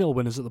 3-0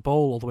 winners at the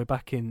Bowl all the way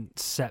back in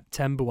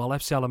September, while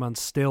FC Isle of Man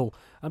still,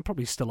 and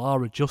probably still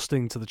are,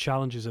 adjusting to the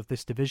challenges of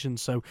this division.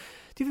 So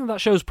do you think that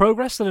shows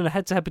progress then in a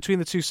head-to-head between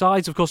the two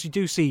sides? Of course, you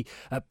do see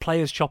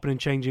players chopping and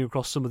changing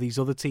across some of these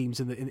other teams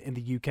in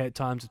the UK at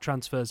times, the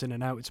transfers in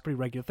and out. It's a pretty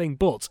regular thing.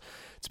 But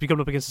to be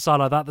coming up against a side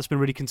like that that's been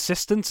really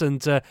consistent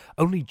and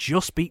only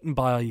just beaten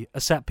by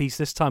a set-piece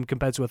this time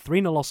compared to a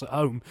 3-0 loss at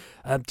home,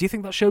 do you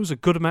think that shows a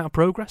good amount of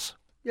progress?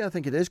 Yeah, I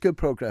think it is good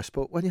progress,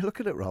 but when you look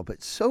at it, Rob,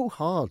 it's so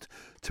hard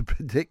to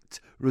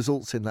predict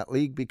results in that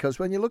league, because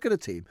when you look at a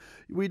team,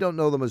 we don't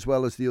know them as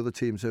well as the other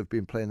teams who have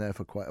been playing there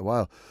for quite a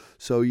while.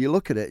 So you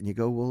look at it and you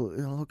go, well,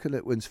 look at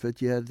it, Winsford,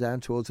 down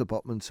towards the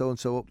bottom and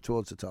so up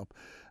towards the top.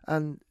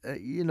 And,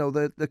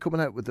 they're coming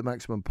out with the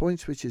maximum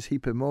points, which is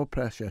heaping more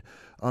pressure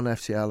on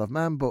FC Isle of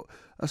Man. But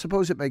I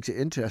suppose it makes it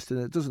interesting.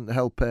 It doesn't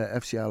help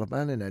FC Isle of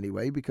Man in any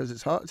way, because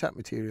it's heart attack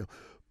material.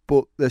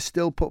 But they're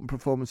still putting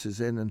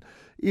performances in, and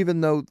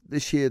even though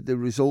this year the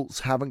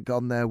results haven't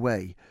gone their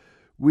way,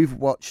 we've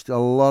watched a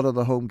lot of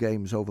the home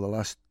games over the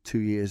last 2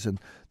 years,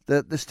 and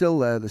they're still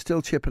there, they're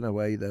still chipping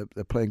away, they're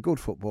playing good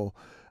football,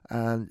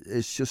 and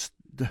it's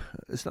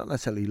not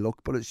necessarily luck,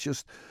 but it's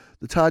just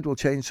the tide will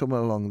change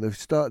somewhere along. They've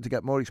started to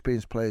get more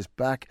experienced players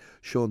back.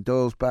 Sean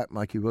Doyle's back,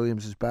 Mikey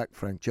Williams is back,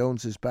 Frank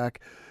Jones is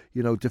back.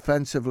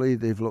 Defensively,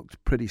 they've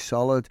looked pretty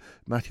solid.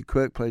 Matthew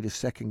Quirk played his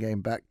second game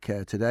back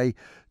today.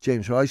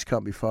 James Rice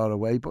can't be far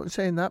away. But in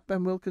saying that,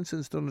 Ben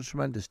Wilkinson's done a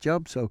tremendous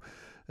job. So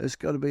it's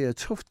got to be a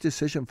tough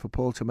decision for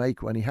Paul to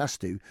make when he has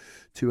to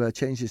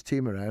change his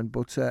team around.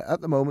 But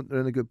at the moment,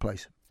 they're in a good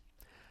place.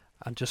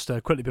 And just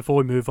quickly before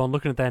we move on,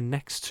 looking at their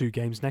next two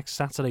games, next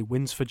Saturday,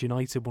 Winsford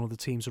United, one of the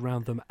teams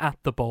around them, at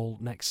the Bowl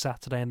next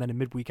Saturday, and then in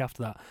midweek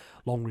after that,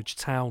 Longridge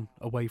Town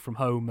away from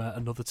home,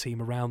 another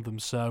team around them.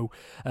 So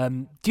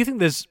do you think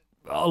there's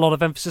a lot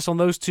of emphasis on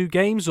those two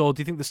games, or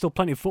do you think there's still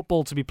plenty of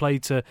football to be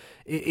played to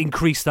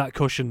increase that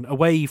cushion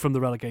away from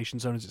the relegation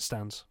zone as it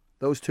stands?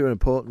 Those two are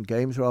important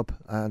games, Rob,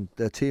 and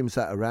they're teams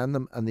that are around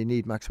them, and they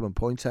need maximum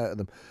points out of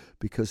them,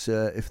 because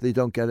if they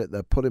don't get it,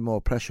 they're putting more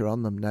pressure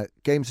on them. Now,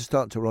 games are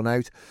starting to run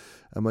out,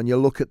 and when you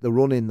look at the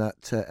running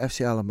that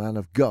FC Isle of Man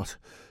have got,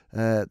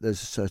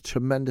 there's a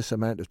tremendous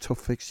amount of tough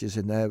fixtures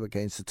in there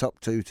against the top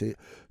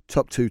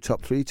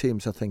three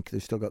teams. I think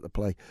they've still got to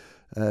play.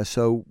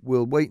 So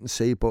we'll wait and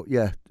see, but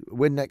yeah,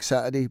 win next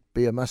Saturday,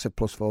 be a massive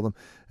plus for them,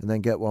 and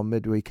then get one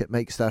midweek. It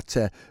makes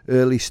that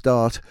early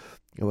start,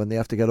 when they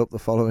have to get up the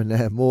following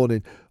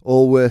morning,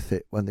 all worth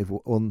it when they've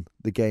won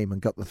the game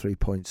and got the 3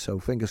 points. So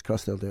fingers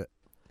crossed they'll do it.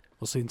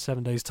 We'll see in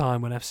 7 days'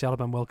 time when FC Isle of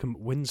Man welcome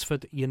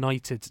Winsford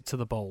United to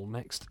the Bowl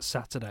next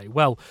Saturday.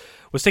 Well,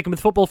 we're sticking with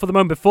football for the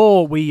moment.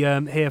 Before we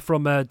hear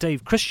from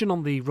Dave Christian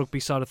on the rugby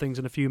side of things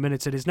in a few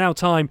minutes, it is now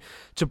time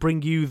to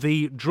bring you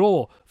the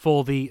draw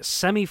for the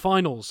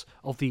semi-finals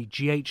of the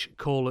GH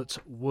Corlett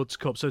Woods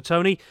Cup. So,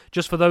 Tony,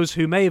 just for those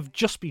who may have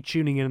just been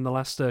tuning in the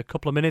last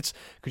couple of minutes,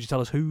 could you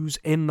tell us who's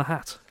in the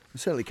hat? I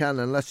certainly can,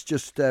 and let's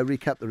just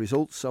recap the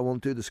results. I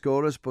won't do the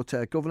scorers, but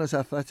Governors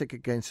Athletic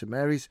against St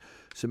Mary's.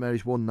 St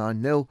Mary's won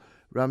 9-0.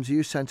 Ramsey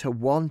Youth Centre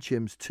 1,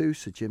 Jims 2,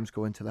 so Jims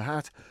go into the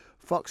hat.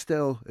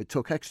 Foxdale, it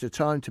took extra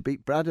time to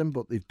beat Braddon,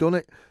 but they've done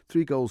it,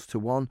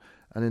 3-1.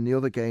 And in the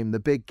other game, the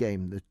big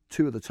game, the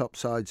two of the top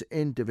sides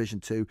in Division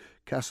 2,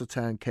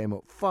 Castletown came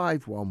up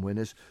 5-1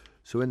 winners.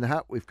 So in the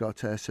hat, we've got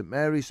St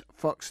Mary's,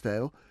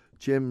 Foxdale,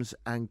 Jims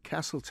and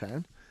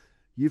Castletown.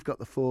 You've got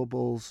the 4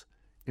 balls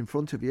in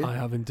front of you. I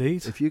have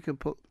indeed. If you can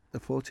put the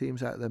 4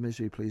 teams out of their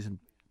misery, please, and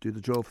do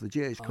the draw for the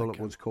GH Corlett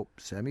Woods Cup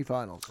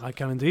semi-finals. I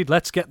can indeed.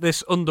 Let's get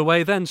this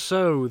underway then.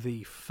 So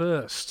the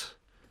first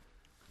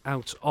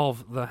out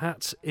of the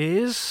hat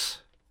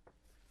is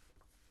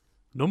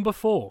number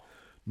 4.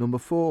 Number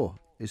 4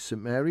 is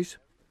St Mary's.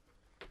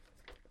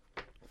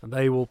 And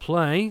they will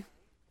play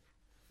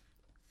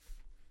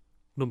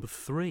number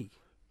 3.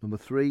 Number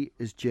 3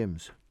 is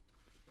Jims.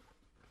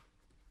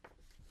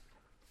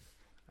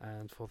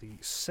 And for the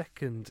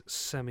second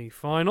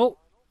semi-final,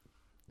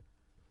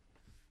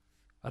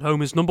 at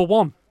home is number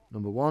 1.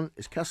 Number 1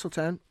 is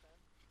Castletown.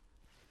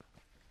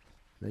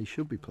 They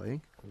should be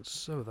playing. And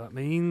so that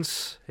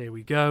means, here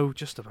we go,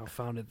 just about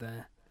found it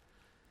there.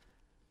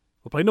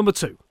 We'll play number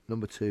 2.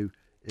 Number 2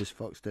 is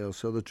Foxdale.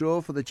 So the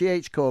draw for the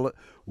GH Corlett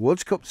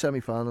Woods Cup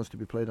semi-finals to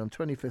be played on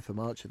 25th of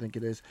March, I think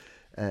it is.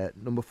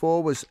 Number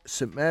 4 was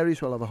St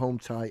Mary's will have a home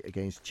tie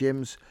against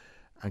Jims,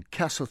 and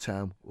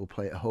Castletown will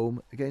play at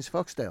home against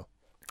Foxdale.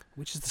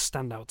 Which is the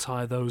standout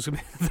tie? Those, I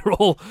mean,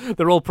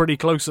 they're all pretty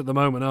close at the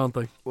moment, aren't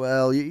they?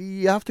 Well,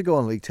 you have to go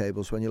on league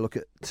tables when you look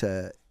at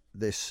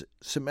this.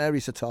 St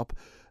Mary's are top,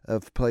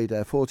 have played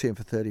 14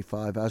 for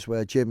 35, as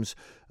where Jim's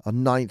are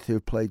ninth,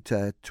 who've played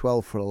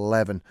 12 for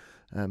 11.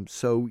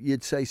 So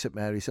you'd say St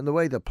Mary's, and the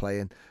way they're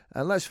playing,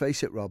 and let's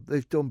face it, Rob,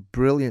 they've done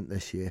brilliant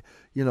this year.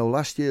 You know,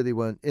 last year they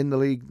weren't in the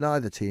league,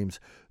 neither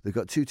teams. They've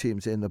got two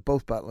teams in, they're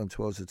both battling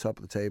towards the top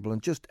of the table,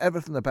 and just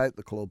everything about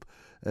the club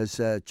has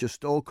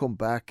just all come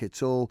back.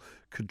 It's all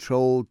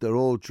controlled, they're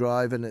all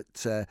driving.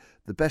 It's the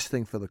best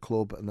thing for the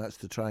club, and that's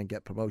to try and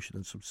get promotion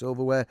and some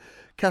silverware.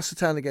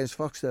 Castletown against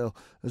Foxdale,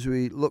 as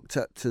we looked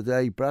at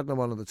today, Braddon are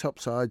one of the top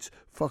sides.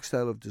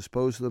 Foxdale have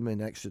disposed of them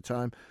in extra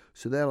time,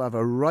 so they'll have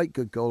a right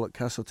good goal at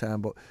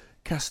Castletown. But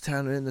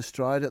Castletown are in the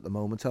stride at the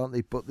moment, aren't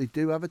they? But they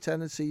do have a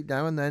tendency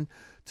now and then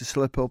to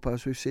slip up,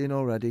 as we've seen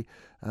already.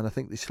 And I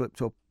think they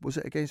slipped up, was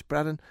it against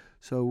Braddon?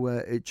 So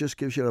it just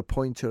gives you a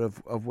pointer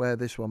of where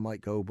this one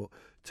might go. But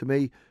to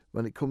me,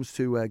 when it comes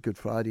to Good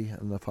Friday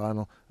and the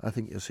final, I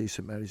think you'll see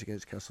St Mary's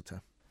against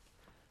Castletown.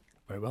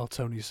 Very well,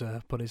 Tony's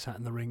put his hat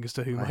in the ring as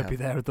to who might be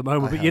there at the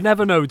moment, but you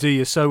never know, do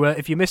you? So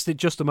if you missed it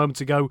just a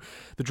moment ago,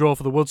 the draw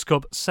for the Woods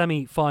Cup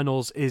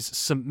semi-finals is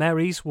St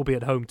Mary's will be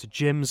at home to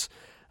Jim's,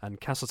 and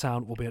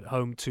Castletown will be at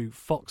home to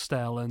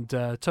Foxdale. And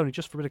Tony,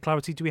 just for a bit of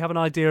clarity, do we have an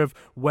idea of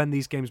when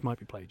these games might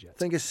be played yet? I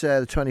think it's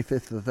the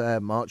 25th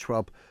of March,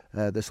 Rob.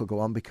 This will go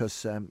on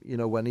because,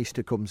 when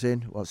Easter comes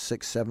in, 6th,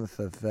 7th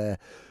of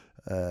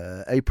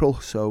April,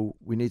 so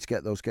we need to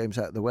get those games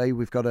out of the way.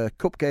 We've got a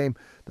cup game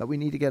that we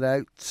need to get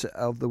out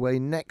of the way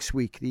next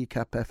week, the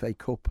ECAP FA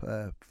Cup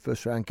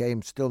first round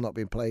game, still not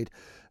being played,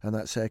 and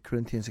that's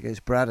Corinthians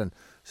against Braddon,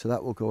 so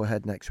that will go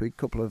ahead next week. A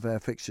couple of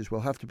fixtures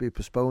will have to be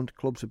postponed.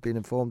 Clubs have been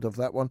informed of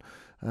that one,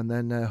 and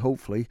then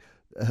hopefully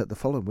the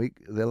following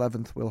week, the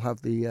 11th, we'll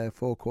have the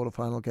 4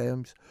 quarter-final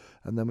games,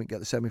 and then we can get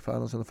the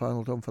semi-finals and the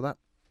final done for that.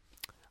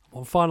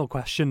 One final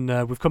question.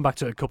 We've come back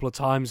to it a couple of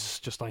times. It's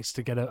just nice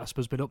to get a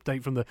bit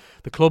update from the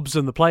clubs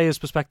and the players'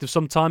 perspective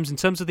sometimes. In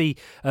terms of the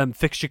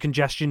fixture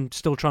congestion,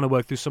 still trying to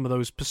work through some of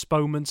those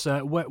postponements.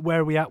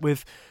 Where are we at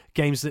with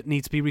games that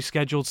need to be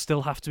rescheduled,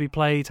 still have to be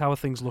played? How are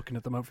things looking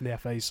at the moment from the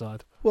FA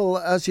side? Well,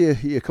 as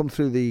you come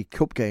through the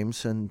cup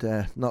games, and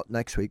not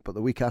next week, but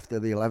the week after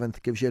the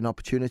 11th, gives you an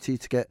opportunity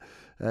to get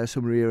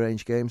some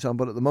rearranged games on.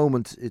 But at the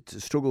moment, it's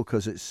a struggle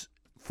because it's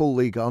full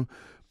league on.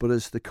 But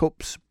as the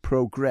cups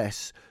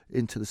progress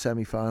into the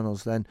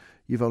semi-finals, then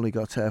you've only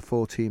got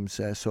 4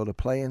 teams sort of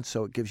playing,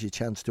 so it gives you a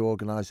chance to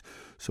organise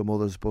some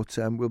others. But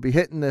we'll be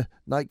hitting the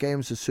night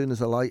games as soon as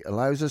the light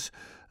allows us,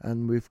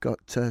 and we've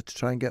got to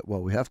try and get,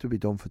 we have to be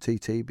done for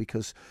TT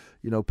because,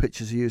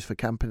 pitches are used for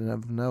camping and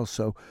everything else.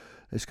 So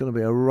it's going to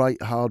be a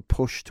right hard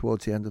push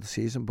towards the end of the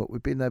season, but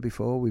we've been there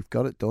before, we've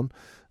got it done,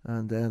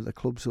 and the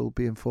clubs will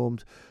be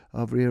informed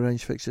of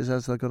rearranged fixtures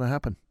as they're going to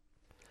happen.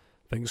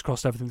 Fingers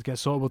crossed everything gets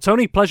sorted. Well,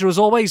 Tony, pleasure as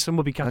always, and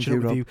we'll be catching up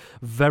with Rob. you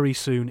very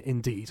soon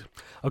indeed.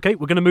 Okay,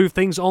 we're going to move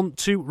things on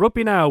to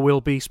rugby now. We'll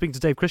be speaking to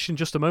Dave Christian in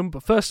just a moment,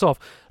 but first off,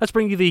 let's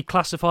bring you the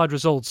classified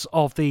results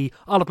of the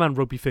Isle of Man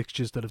rugby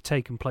fixtures that have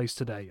taken place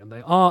today, and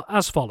they are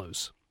as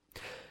follows.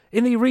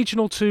 In the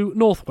Regional 2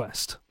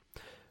 Northwest,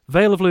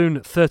 Vale of Loon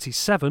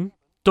 37,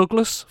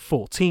 Douglas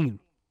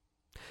 14.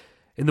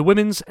 In the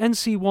Women's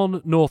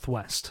NC1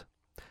 Northwest,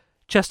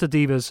 Chester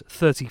Divas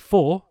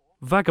 34,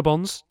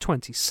 Vagabonds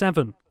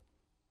 27.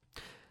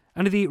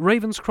 And in the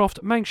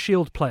Ravenscroft Manx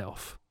Shield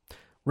Playoff,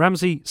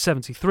 Ramsey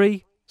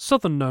 73,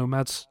 Southern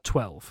Nomads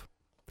 12.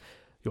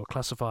 Your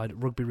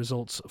classified rugby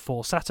results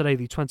for Saturday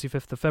the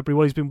 25th of February.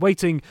 Well, he's been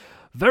waiting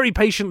very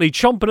patiently,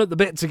 chomping at the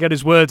bit to get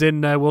his word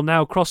in. We'll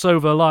now cross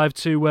over live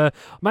to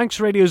Manx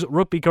Radio's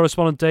rugby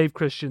correspondent Dave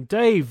Christian.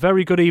 Dave,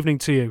 very good evening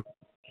to you.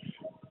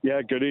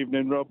 Yeah, good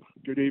evening, Rob.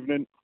 Good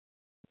evening.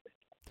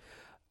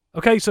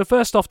 Okay, so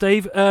first off,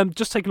 Dave,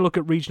 just taking a look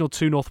at Regional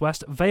 2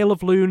 Northwest, Vale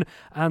of Loon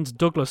and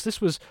Douglas.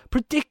 This was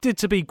predicted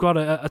to be quite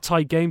a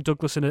tight game.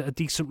 Douglas in a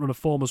decent run of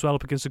form as well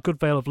up against a good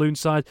Vale of Loon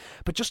side,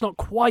 but just not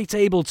quite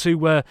able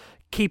to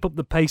keep up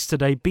the pace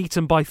today,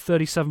 beaten by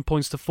 37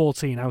 points to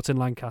 14 out in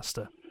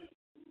Lancaster.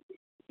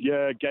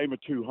 Yeah, game of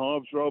two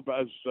halves, Rob,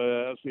 as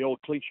the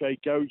old cliche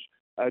goes.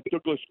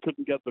 Douglas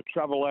couldn't get the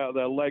travel out of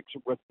their legs.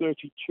 We're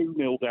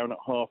 32-0 down at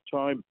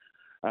half-time.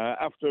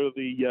 After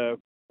the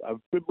a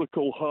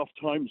biblical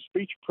half-time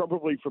speech,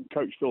 probably from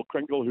Coach Phil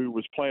Kringle, who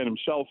was playing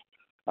himself.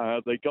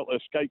 They got their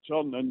skates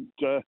on and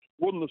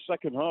won the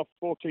second half,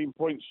 14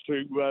 points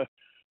to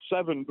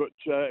 7, but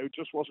it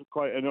just wasn't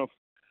quite enough.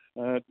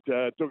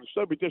 Douglas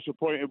will be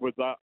disappointed with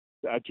that,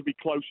 to be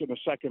close in the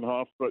second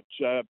half, but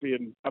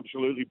being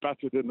absolutely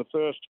battered in the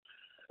first.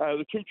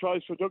 The 2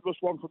 tries for Douglas,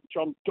 one from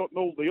John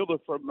Dutnall, the other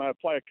from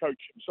player coach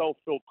himself,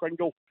 Phil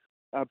Kringle.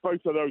 Both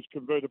of those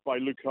converted by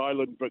Luke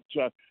Highland, but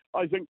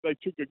I think they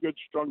took a good,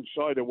 strong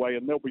side away,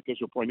 and they'll be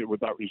disappointed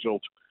with that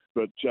result.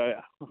 But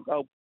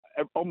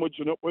onwards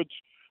and upwards.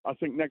 I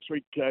think next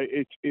week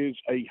it is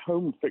a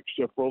home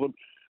fixture for them,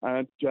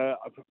 and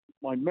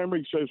my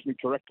memory serves me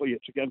correctly,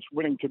 it's against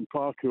Winnington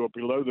Park, who are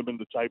below them in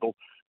the table.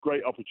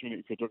 Great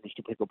opportunity for Douglas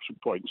to pick up some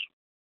points.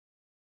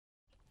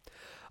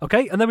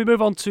 Okay, and then we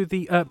move on to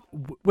the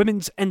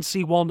Women's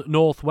NC1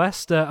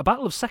 Northwest. A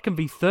battle of second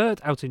v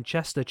third out in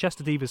Chester.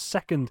 Chester Divas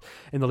second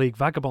in the league.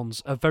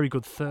 Vagabonds a very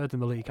good third in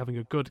the league, having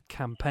a good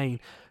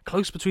campaign.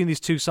 Close between these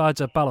two sides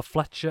are Bala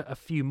Fletcher a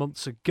few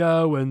months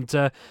ago, and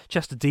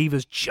Chester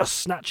Divas just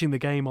snatching the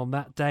game on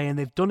that day, and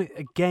they've done it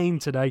again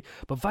today.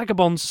 But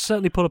Vagabonds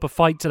certainly put up a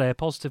fight today, a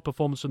positive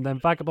performance from them.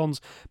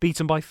 Vagabonds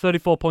beaten by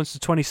 34 points to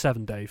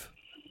 27, Dave.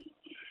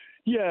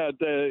 Yeah,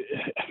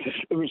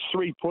 it was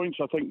 3 points,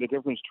 I think, the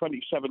difference,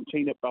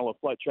 2017 at Bala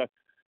Fletcher.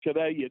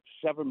 Today it's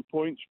 7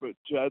 points, but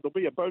there'll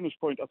be a bonus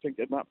point, I think,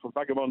 in that for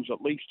Vagabonds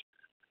at least,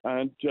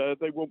 and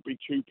they won't be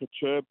too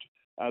perturbed.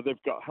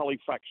 They've got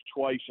Halifax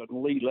twice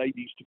and Lee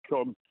Ladies to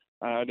come,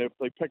 and if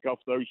they pick off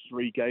those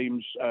 3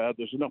 games,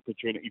 there's an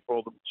opportunity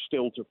for them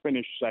still to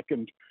finish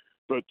second,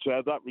 but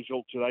that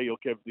result today will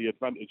give the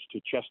advantage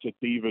to Chester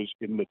Divas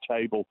in the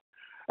table.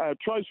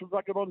 Tries from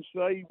Vagabonds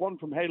today, one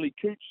from Hayley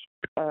Coots,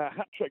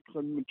 hat-trick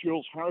from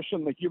Jules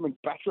Harrison, the human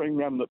battering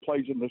ram that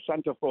plays in the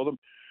centre for them,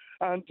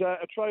 and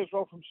a try as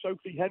well from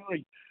Sophie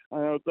Henry.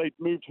 They'd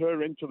moved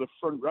her into the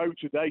front row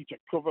today to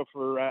cover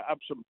for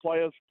absent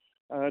players,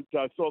 and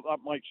I thought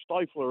that might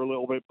stifle her a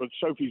little bit, but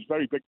Sophie's a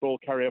very big ball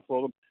carrier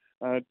for them,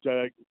 and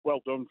well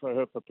done for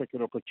her for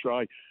picking up a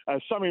try.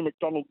 Sammy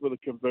McDonald with a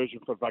conversion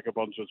for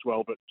Vagabonds as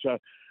well, but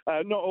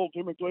not all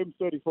doom and gloom,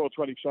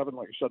 34-27.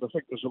 Like I said, I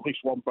think there's at least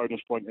one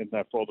bonus point in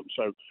there for them,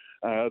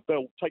 so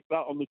they'll take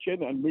that on the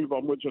chin and move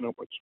onwards and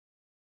upwards.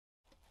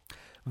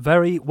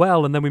 Very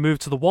well, and then we move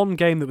to the one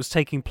game that was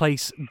taking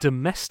place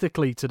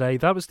domestically today.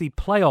 That was the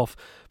playoff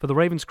for the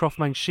Ravenscroft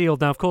Manx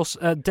Shield. Now, of course,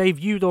 Dave,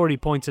 you'd already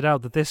pointed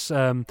out that this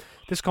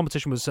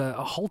competition was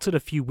halted a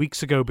few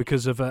weeks ago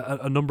because of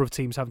a number of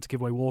teams having to give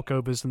away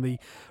walkovers, and the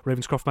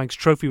Ravenscroft Manx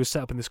Trophy was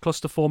set up in this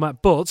cluster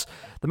format. But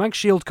the Manx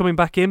Shield coming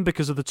back in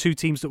because of the 2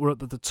 teams that were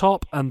up at the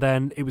top, and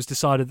then it was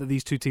decided that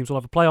these 2 teams will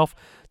have a playoff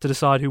to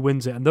decide who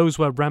wins it, and those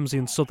were Ramsey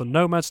and Southern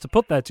Nomads to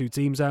put their 2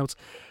 teams out.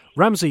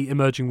 Ramsey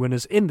emerging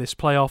winners in this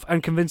playoff,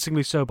 and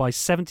convincingly so by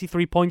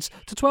 73 points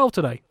to 12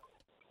 today.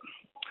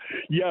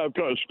 Yeah, I've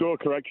got a score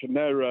correction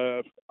there.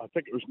 I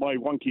think it was my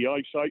wonky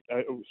eyesight.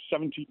 It was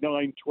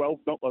 79-12.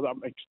 Not that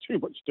makes too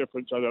much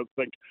difference, I don't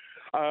think.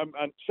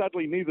 And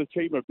sadly, neither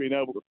team have been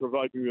able to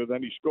provide me with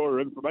any score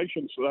or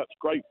information, so that's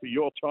great for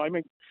your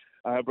timing.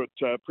 But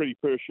pretty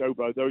poor show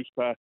by those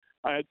pair.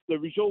 The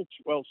result,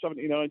 well,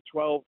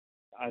 79-12.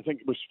 I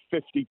think it was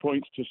 50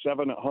 points to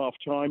 7 at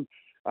half-time.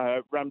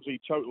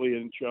 Ramsey totally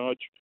in charge.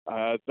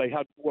 They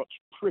had what's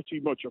pretty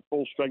much a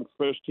full-strength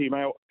first team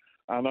out.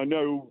 And I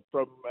know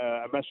from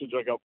a message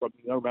I got from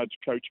Nomads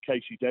coach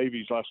Casey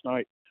Davies last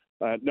night,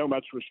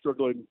 Nomads were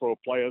struggling for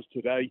players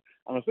today.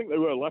 And I think they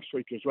were last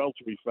week as well,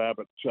 to be fair.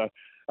 But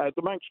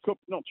the Manx Cup,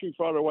 not too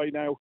far away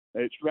now.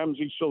 It's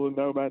Ramsey, Southern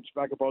Nomads,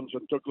 Vagabonds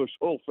and Douglas,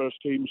 all first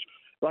teams.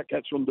 That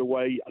gets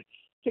underway, I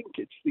think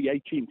it's the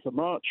 18th of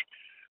March.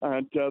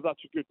 And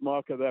that's a good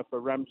marker there for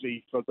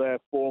Ramsey for their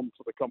form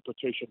for the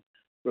competition.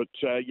 But,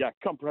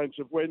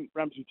 comprehensive win.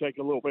 Ramsey take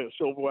a little bit of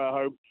silverware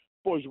home.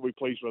 Boys will be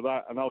pleased with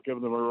that, and I'll give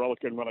them a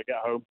rollicking when I get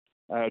home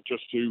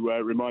just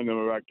to remind them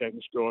about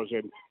getting scores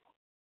in.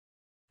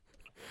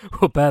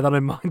 We'll bear that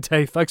in mind,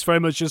 Dave. Thanks very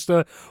much. Just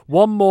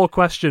one more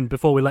question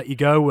before we let you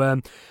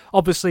go.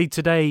 Obviously,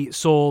 today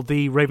saw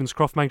the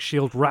Ravenscroft Manx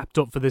Shield wrapped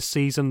up for this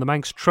season. The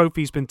Manx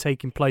Trophy's been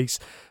taking place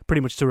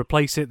pretty much to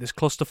replace it. This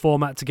cluster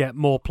format to get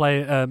more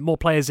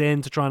players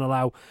in, to try and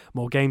allow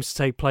more games to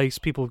take place.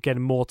 People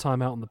getting more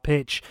time out on the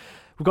pitch.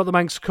 We've got the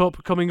Manx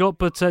Cup coming up,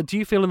 but do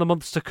you feel in the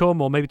months to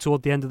come, or maybe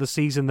toward the end of the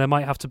season, there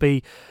might have to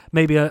be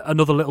maybe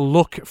another little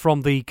look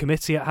from the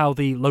committee at how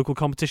the local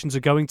competitions are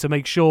going to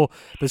make sure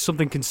there's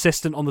something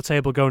consistent on the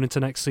table going into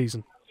next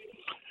season?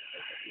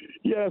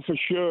 Yeah, for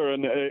sure.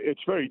 And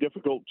it's very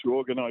difficult to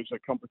organise a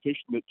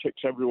competition that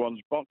ticks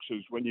everyone's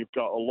boxes when you've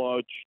got a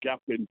large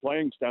gap in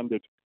playing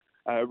standard.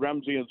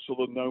 Ramsey and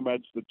Southern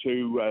Nomads, the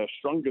 2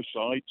 stronger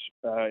sides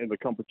in the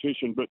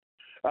competition, but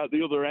at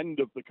the other end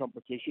of the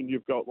competition,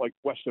 you've got like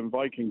Western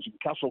Vikings and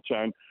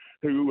Castletown,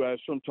 who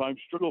sometimes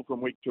struggle from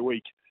week to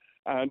week.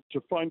 And to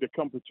find a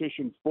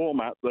competition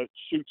format that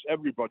suits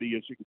everybody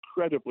is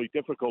incredibly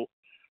difficult.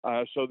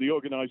 So the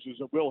organisers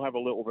will have a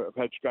little bit of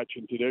head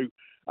scratching to do.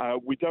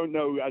 We don't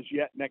know as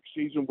yet next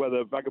season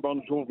whether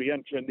Vagabonds will be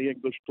entering the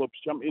English Clubs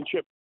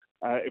Championship.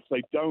 If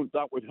they don't,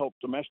 that would help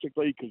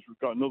domestically because we've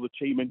got another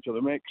team into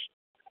the mix.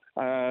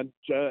 And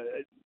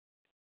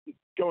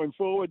going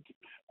forward,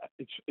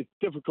 it's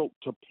difficult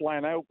to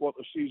plan out what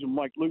the season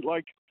might look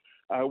like.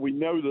 We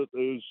know that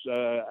there's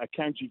a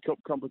county cup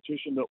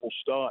competition that will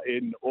start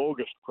in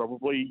August,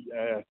 probably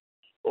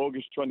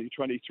August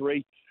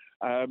 2023.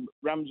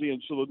 Ramsey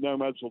and Southern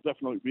Nomads will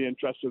definitely be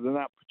interested in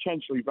that.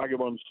 Potentially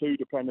Vagabonds too,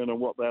 depending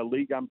on what their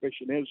league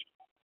ambition is.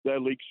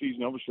 Their league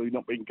season obviously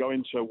not been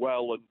going so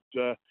well,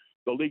 and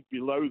the league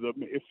below them,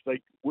 if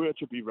they were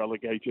to be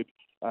relegated,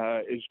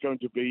 is going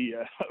to be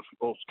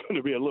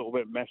a little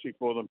bit messy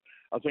for them.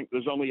 I think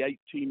there's only 8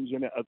 teams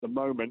in it at the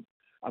moment,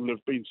 and there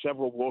have been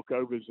several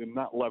walkovers in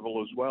that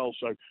level as well.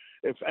 So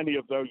if any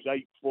of those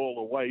 8 fall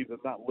away, then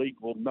that league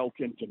will melt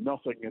into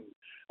nothing,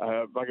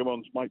 and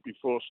Vagabonds might be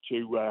forced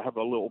to have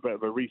a little bit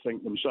of a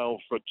rethink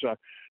themselves. But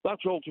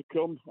that's all to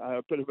come.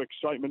 A bit of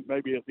excitement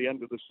maybe at the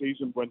end of the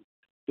season when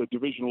the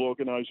divisional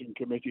organising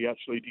committee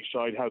actually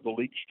decide how the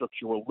league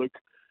structure will look.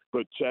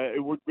 But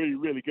it would be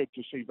really good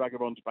to see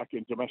Vagabonds back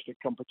in domestic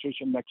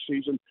competition next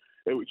season.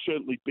 It would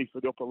certainly beef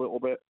it up a little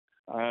bit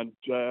and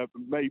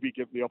maybe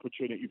give the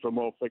opportunity for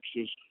more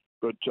fixtures.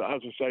 But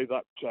as I say,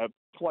 that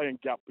playing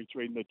gap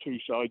between the two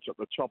sides at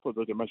the top of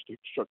the domestic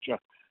structure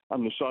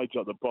and the sides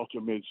at the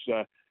bottom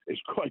is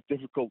quite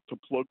difficult to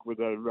plug with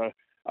a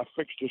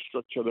fixture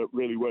structure that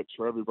really works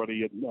for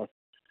everybody. And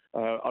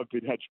I've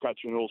been head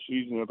scratching all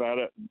season about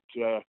it.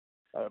 And,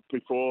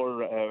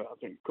 before, I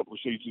think a couple of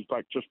seasons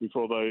back, just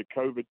before the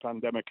COVID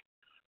pandemic,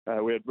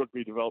 we had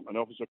Rugby Development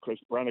Officer Chris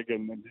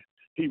Brannigan, and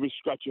he was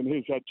scratching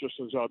his head just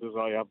as hard as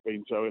I have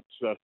been. So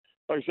it's,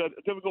 like I said,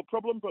 a difficult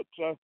problem, but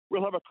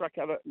we'll have a crack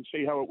at it and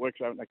see how it works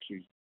out next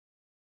season.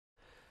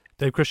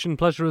 Dave Christian,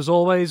 pleasure as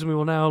always, and we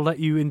will now let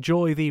you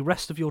enjoy the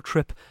rest of your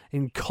trip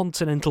in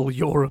continental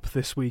Europe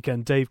this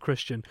weekend. Dave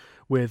Christian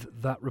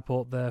with that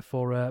report there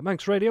for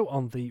Manx Radio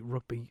on the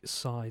rugby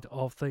side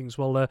of things.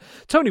 Well,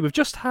 Tony, we've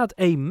just had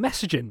a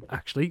message in,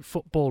 actually,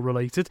 football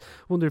related.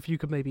 Wonder if you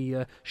could maybe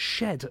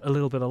shed a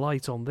little bit of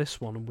light on this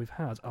one.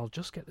 And I'll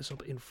just get this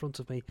up in front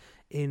of me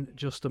in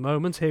just a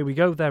moment. Here we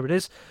go, there it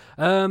is.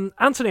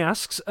 Anthony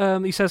asks,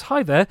 he says,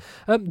 hi there,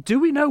 do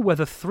we know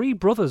whether 3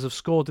 brothers have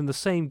scored in the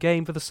same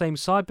game for the same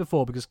side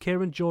before? Because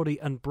Kieran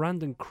Geordie and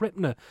Brandon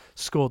Krippner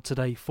scored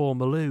today for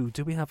Malou.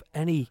 Do we have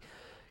any?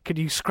 Can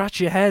you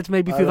scratch your head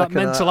maybe through that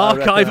mental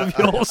archive of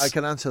yours? I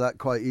can answer that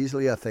quite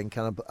easily, I think,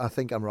 and I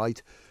think I'm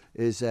right.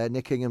 Is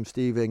Nick Ingham,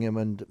 Steve Ingham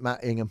and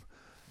Matt Ingham.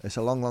 It's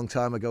a long, long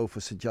time ago for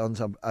St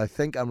John's. I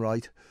think I'm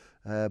right.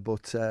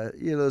 But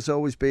there's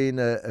always been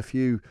a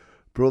few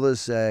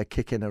brothers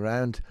kicking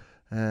around.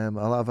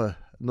 I'll have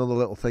another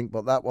little think,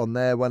 but that one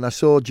there, when I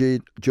saw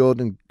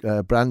Jordan,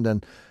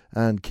 Brandon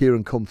and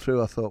Kieran come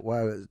through, I thought,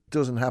 wow, it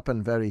doesn't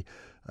happen very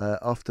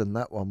often,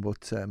 that one.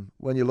 But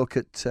when you look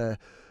at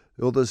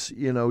others,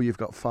 you've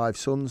got 5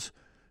 sons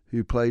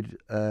who played,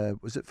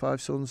 was it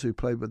 5 sons who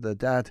played with their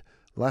dad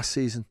last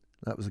season?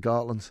 That was the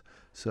Gartlands.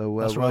 So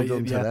well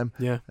done to them.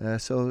 Yeah.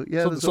 So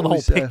there's the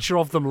whole picture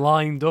of them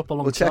lined up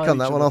alongside. We'll check on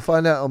that one. I'll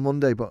find out on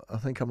Monday, but I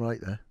think I'm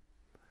right there.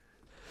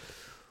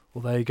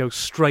 Well, there you go,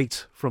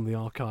 straight from the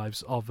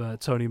archives of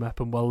Tony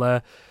Mepham.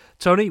 Well,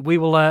 Tony, we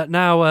will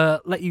now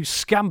let you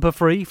scamper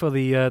free for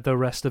the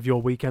rest of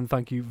your weekend.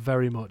 Thank you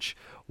very much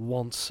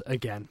once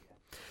again.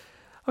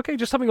 Okay,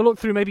 just having a look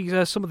through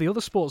maybe some of the other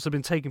sports that have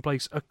been taking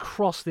place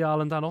across the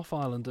island and off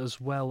island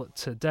as well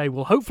today.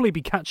 We'll hopefully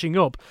be catching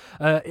up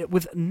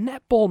with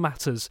netball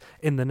matters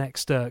in the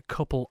next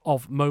couple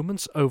of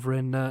moments over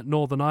in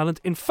Northern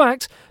Ireland. In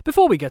fact,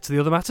 before we get to the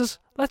other matters,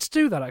 let's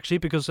do that actually,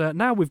 because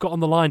now we've got on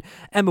the line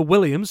Emma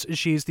Williams.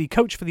 She is the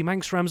coach for the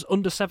Manx Rams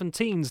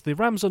under-17s. The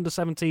Rams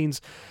under-17s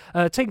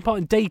taking part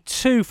in day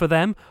 2 for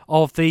them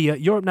of the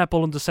Europe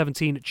Netball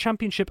Under-17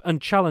 Championship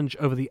and Challenge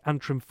over the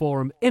Antrim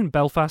Forum in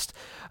Belfast.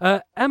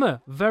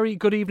 Emma, very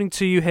good evening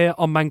to you here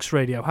on Manx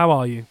Radio. How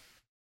are you?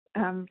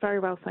 Very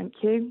well, thank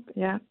you.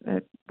 Yeah,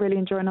 really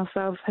enjoying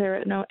ourselves here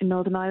in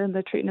Northern Ireland.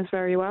 They're treating us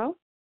very well.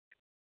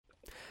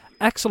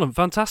 Excellent,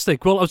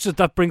 fantastic. Well,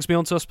 that brings me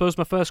on to, I suppose,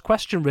 my first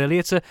question, really.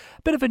 It's a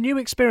bit of a new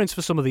experience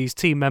for some of these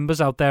team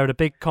members out there at a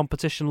big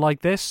competition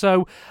like this.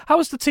 So how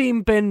has the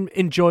team been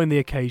enjoying the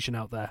occasion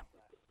out there?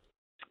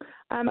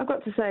 I've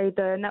got to say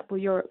the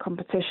Netball Europe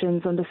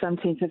competitions under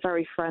 17s are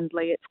very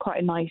friendly. It's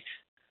quite a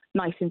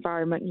nice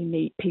environment. You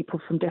meet people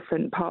from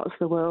different parts of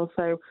the world.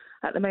 So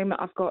at the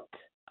moment, I've got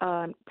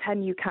 10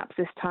 new caps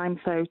this time,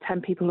 so 10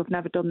 people who've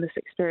never done this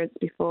experience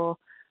before.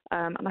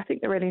 And I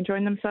think they're really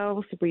enjoying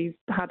themselves. We've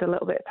had a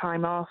little bit of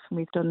time off and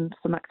we've done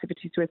some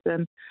activities with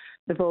them.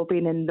 They've all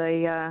been in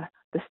the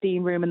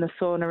steam room and the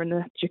sauna and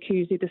the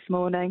jacuzzi this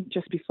morning,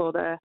 just before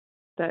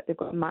they've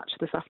got a match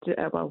this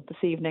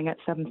evening at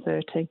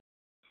 7:30.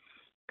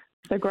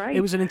 So great.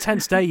 It was an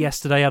intense day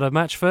yesterday at a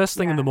match. First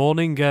thing in the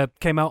morning,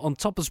 came out on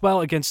top as well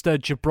against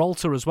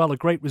Gibraltar as well. A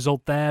great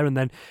result there. And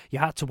then you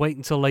had to wait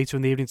until later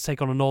in the evening to take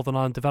on a Northern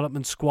Ireland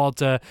development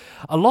squad. A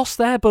loss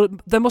there, but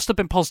there must have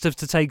been positives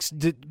to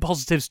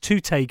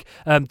take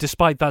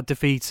despite that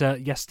defeat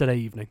yesterday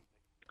evening.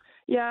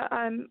 Yeah,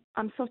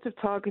 I'm sort of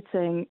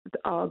targeting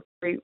our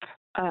group.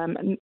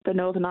 The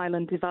Northern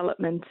Ireland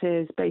development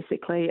is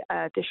basically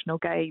additional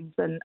games,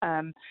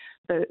 and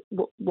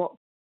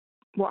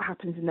what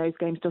happens in those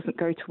games doesn't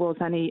go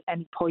towards any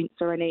points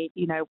or any,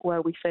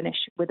 where we finish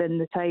within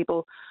the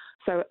table.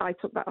 So I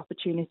took that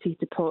opportunity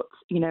to put,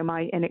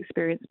 my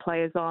inexperienced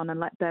players on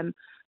and let them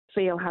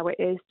feel how it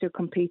is to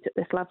compete at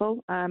this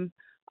level. And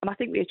I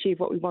think we achieved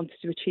what we wanted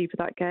to achieve for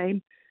that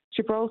game.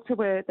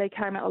 Gibraltar, they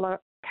came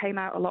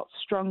out a lot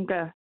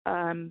stronger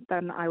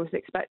than I was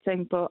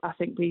expecting, but I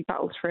think we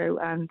battled through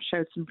and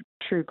showed some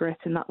true grit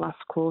in that last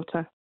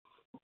quarter.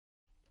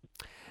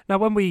 Now,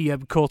 when we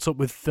caught up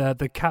with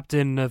the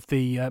captain of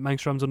the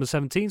Manx Rams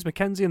under-17s,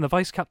 Mackenzie, and the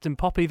vice-captain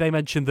Poppy, they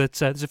mentioned that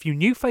there's a few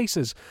new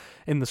faces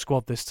in the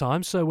squad this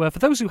time. So for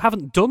those who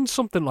haven't done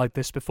something like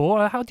this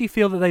before, how do you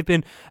feel that they've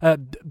been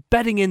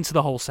bedding into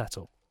the whole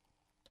setup?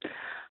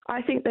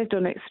 I think they've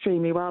done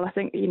extremely well. I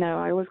think,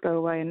 I always go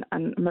away and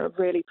I'm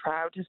really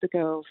proud of the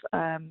girls.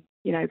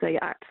 They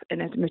act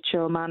in a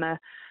mature manner.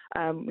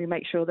 We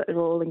make sure that they're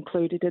all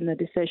included in the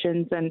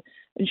decisions and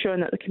ensuring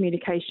that the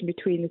communication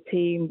between the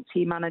team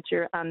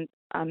manager and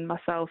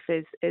myself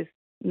is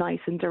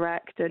nice and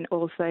direct and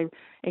also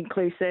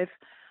inclusive.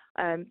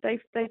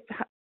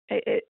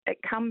 It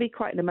can be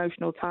quite an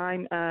emotional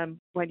time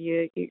when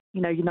you're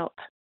not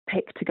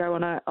picked to go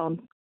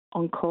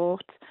on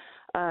court.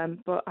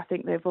 But I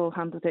think they've all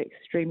handled it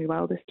extremely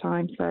well this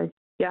time. So,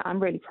 yeah,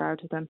 I'm really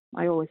proud of them.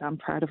 I always am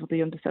proud of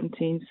the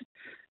under-17s.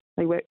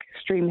 They work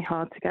extremely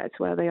hard to get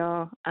to where they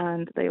are,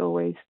 and they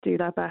always do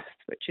their best,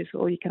 which is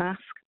all you can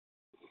ask.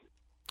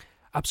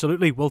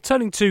 Absolutely. Well,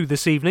 turning to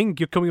this evening,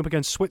 you're coming up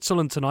against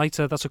Switzerland tonight.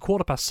 That's a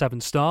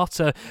 7:15 start.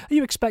 Are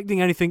you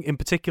expecting anything in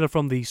particular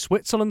from the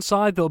Switzerland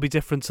side that'll be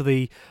different to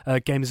the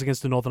games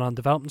against the Northern Ireland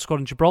Development Squad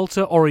in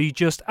Gibraltar, or are you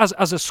just, as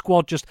a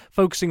squad, just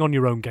focusing on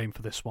your own game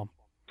for this one?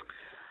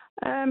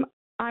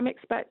 I'm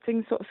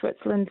expecting sort of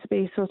Switzerland to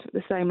be sort of at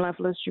the same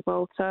level as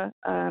Gibraltar.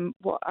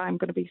 What I'm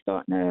going to be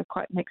starting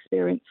quite an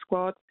experienced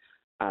squad,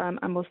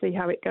 and we'll see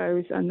how it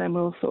goes, and then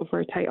we'll sort of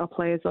rotate our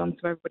players on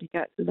so everybody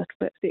gets a little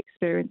bit of the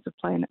experience of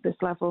playing at this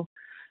level.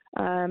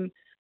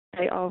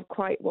 They are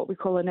quite what we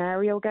call an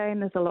aerial game.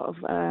 There's a lot of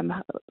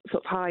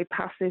sort of high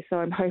passes, so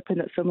I'm hoping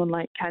that someone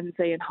like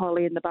Kenzie and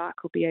Holly in the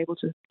back will be able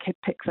to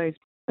pick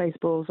those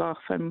balls off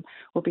and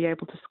will be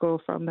able to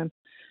score from them.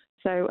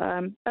 So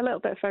a little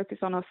bit of focus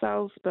on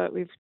ourselves, but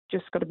we've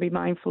just got to be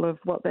mindful of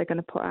what they're going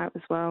to put out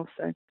as well.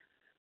 So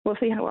we'll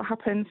see what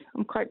happens.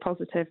 I'm quite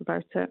positive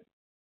about it.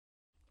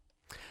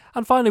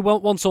 And finally,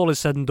 once all is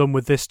said and done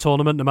with this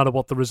tournament, no matter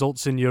what the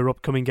results in your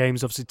upcoming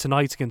games, obviously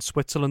tonight against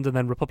Switzerland and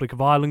then Republic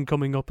of Ireland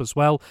coming up as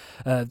well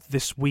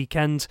this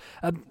weekend,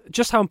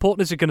 just how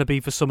important is it going to be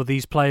for some of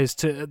these players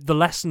to the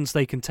lessons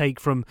they can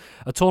take from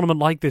a tournament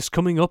like this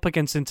coming up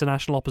against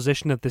international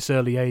opposition at this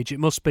early age? It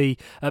must be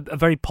a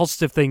very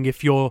positive thing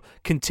if you're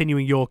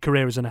continuing your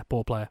career as a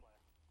netball player.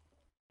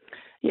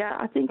 Yeah,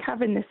 I think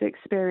having this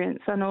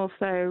experience and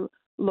also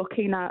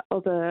looking at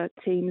other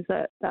teams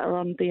that are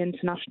on the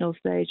international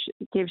stage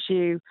gives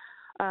you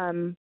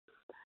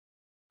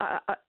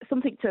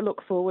something to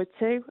look forward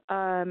to,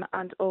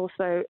 and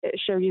also it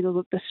shows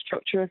you the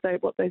structure of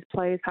what those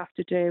players have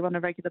to do on a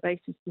regular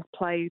basis to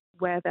play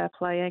where they're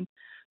playing.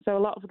 So a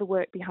lot of the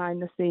work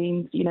behind the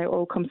scenes,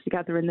 all comes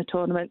together in the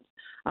tournament,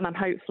 and I'm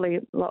hopefully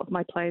a lot of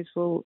my players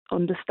will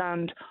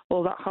understand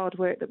all that hard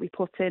work that we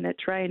put in at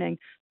training,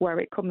 where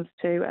it comes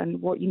to,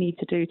 and what you need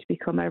to do to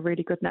become a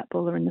really good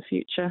netballer in the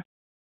future.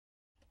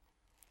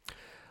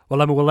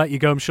 Well, Emma, we'll let you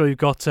go. I'm sure you've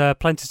got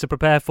plenty to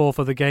prepare for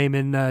the game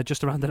in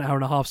just around an hour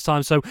and a half's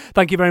time. So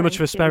thank you very much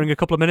for sparing a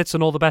couple of minutes,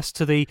 and all the best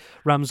to the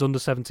Rams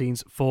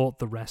under-17s for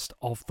the rest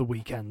of the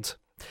weekend.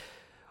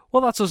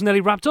 Well, that's us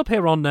nearly wrapped up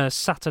here on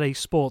Saturday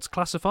Sports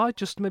Classified.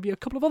 Just maybe a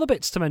couple of other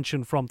bits to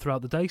mention from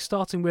throughout the day,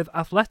 starting with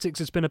athletics.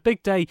 It's been a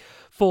big day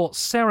for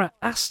Sarah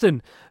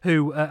Aston,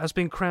 who has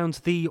been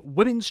crowned the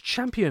women's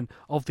champion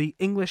of the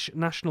English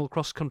National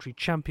Cross Country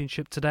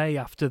Championship today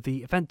after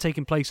the event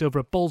taking place over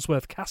at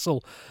Ballsworth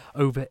Castle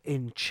over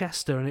in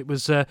Chester. And it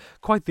was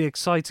quite the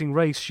exciting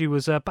race. She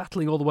was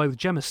battling all the way with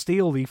Gemma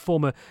Steele, the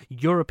former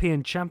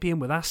European champion,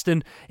 with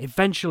Aston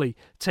eventually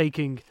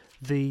taking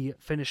the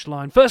finish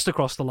line, first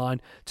across the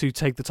line to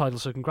take the title.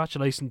 So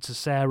congratulations to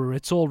Sarah.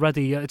 It's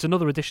already it's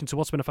another addition to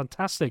what's been a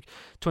fantastic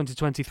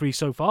 2023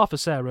 so far for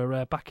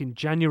Sarah. Back in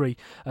January,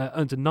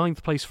 earned a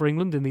 9th place for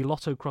England in the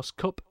Lotto Cross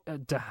Cup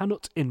at De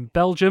Hanut in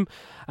Belgium,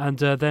 and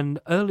then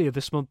earlier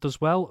this month as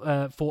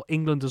well for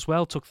England as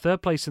well, took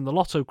 3rd place in the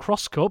Lotto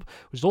Cross Cup,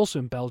 which was also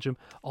in Belgium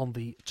on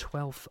the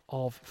 12th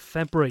of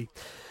February.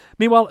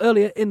 Meanwhile,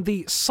 earlier in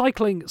the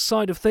cycling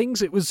side of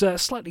things, it was a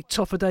slightly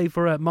tougher day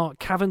for Mark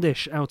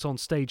Cavendish out on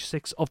stage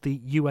 6 of the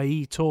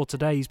UAE Tour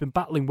today. He's been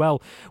battling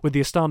well with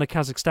the Astana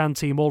Kazakhstan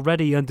team,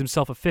 already earned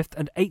himself a 5th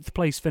and 8th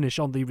place finish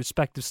on the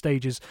respective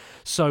stages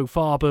so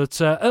far, but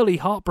early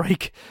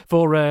heartbreak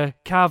for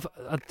Cav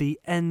at the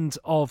end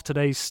of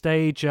today's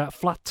stage.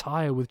 Flat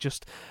tyre with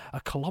just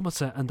 1.5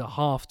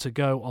 kilometres to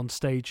go on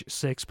stage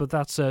 6, but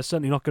that's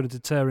certainly not going to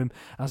deter him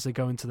as they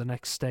go into the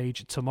next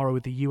stage tomorrow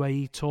with the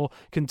UAE Tour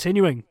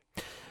continuing.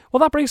 Well,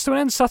 that brings to an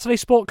end Saturday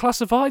Sport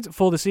Classified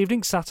for this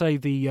evening, Saturday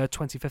the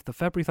 25th of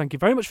February. Thank you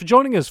very much for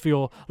joining us for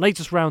your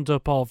latest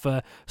roundup of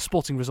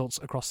sporting results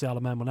across the Isle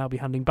of Man. We'll now be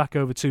handing back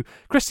over to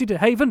Christy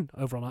DeHaven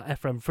over on our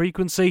FM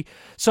frequency.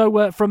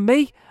 So from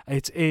me,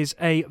 it is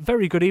a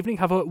very good evening.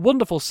 Have a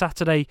wonderful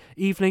Saturday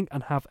evening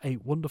and have a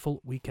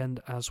wonderful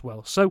weekend as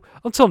well. So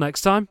until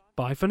next time,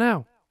 bye for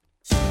now.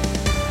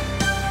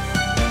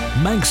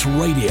 Manx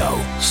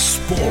Radio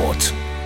Sport.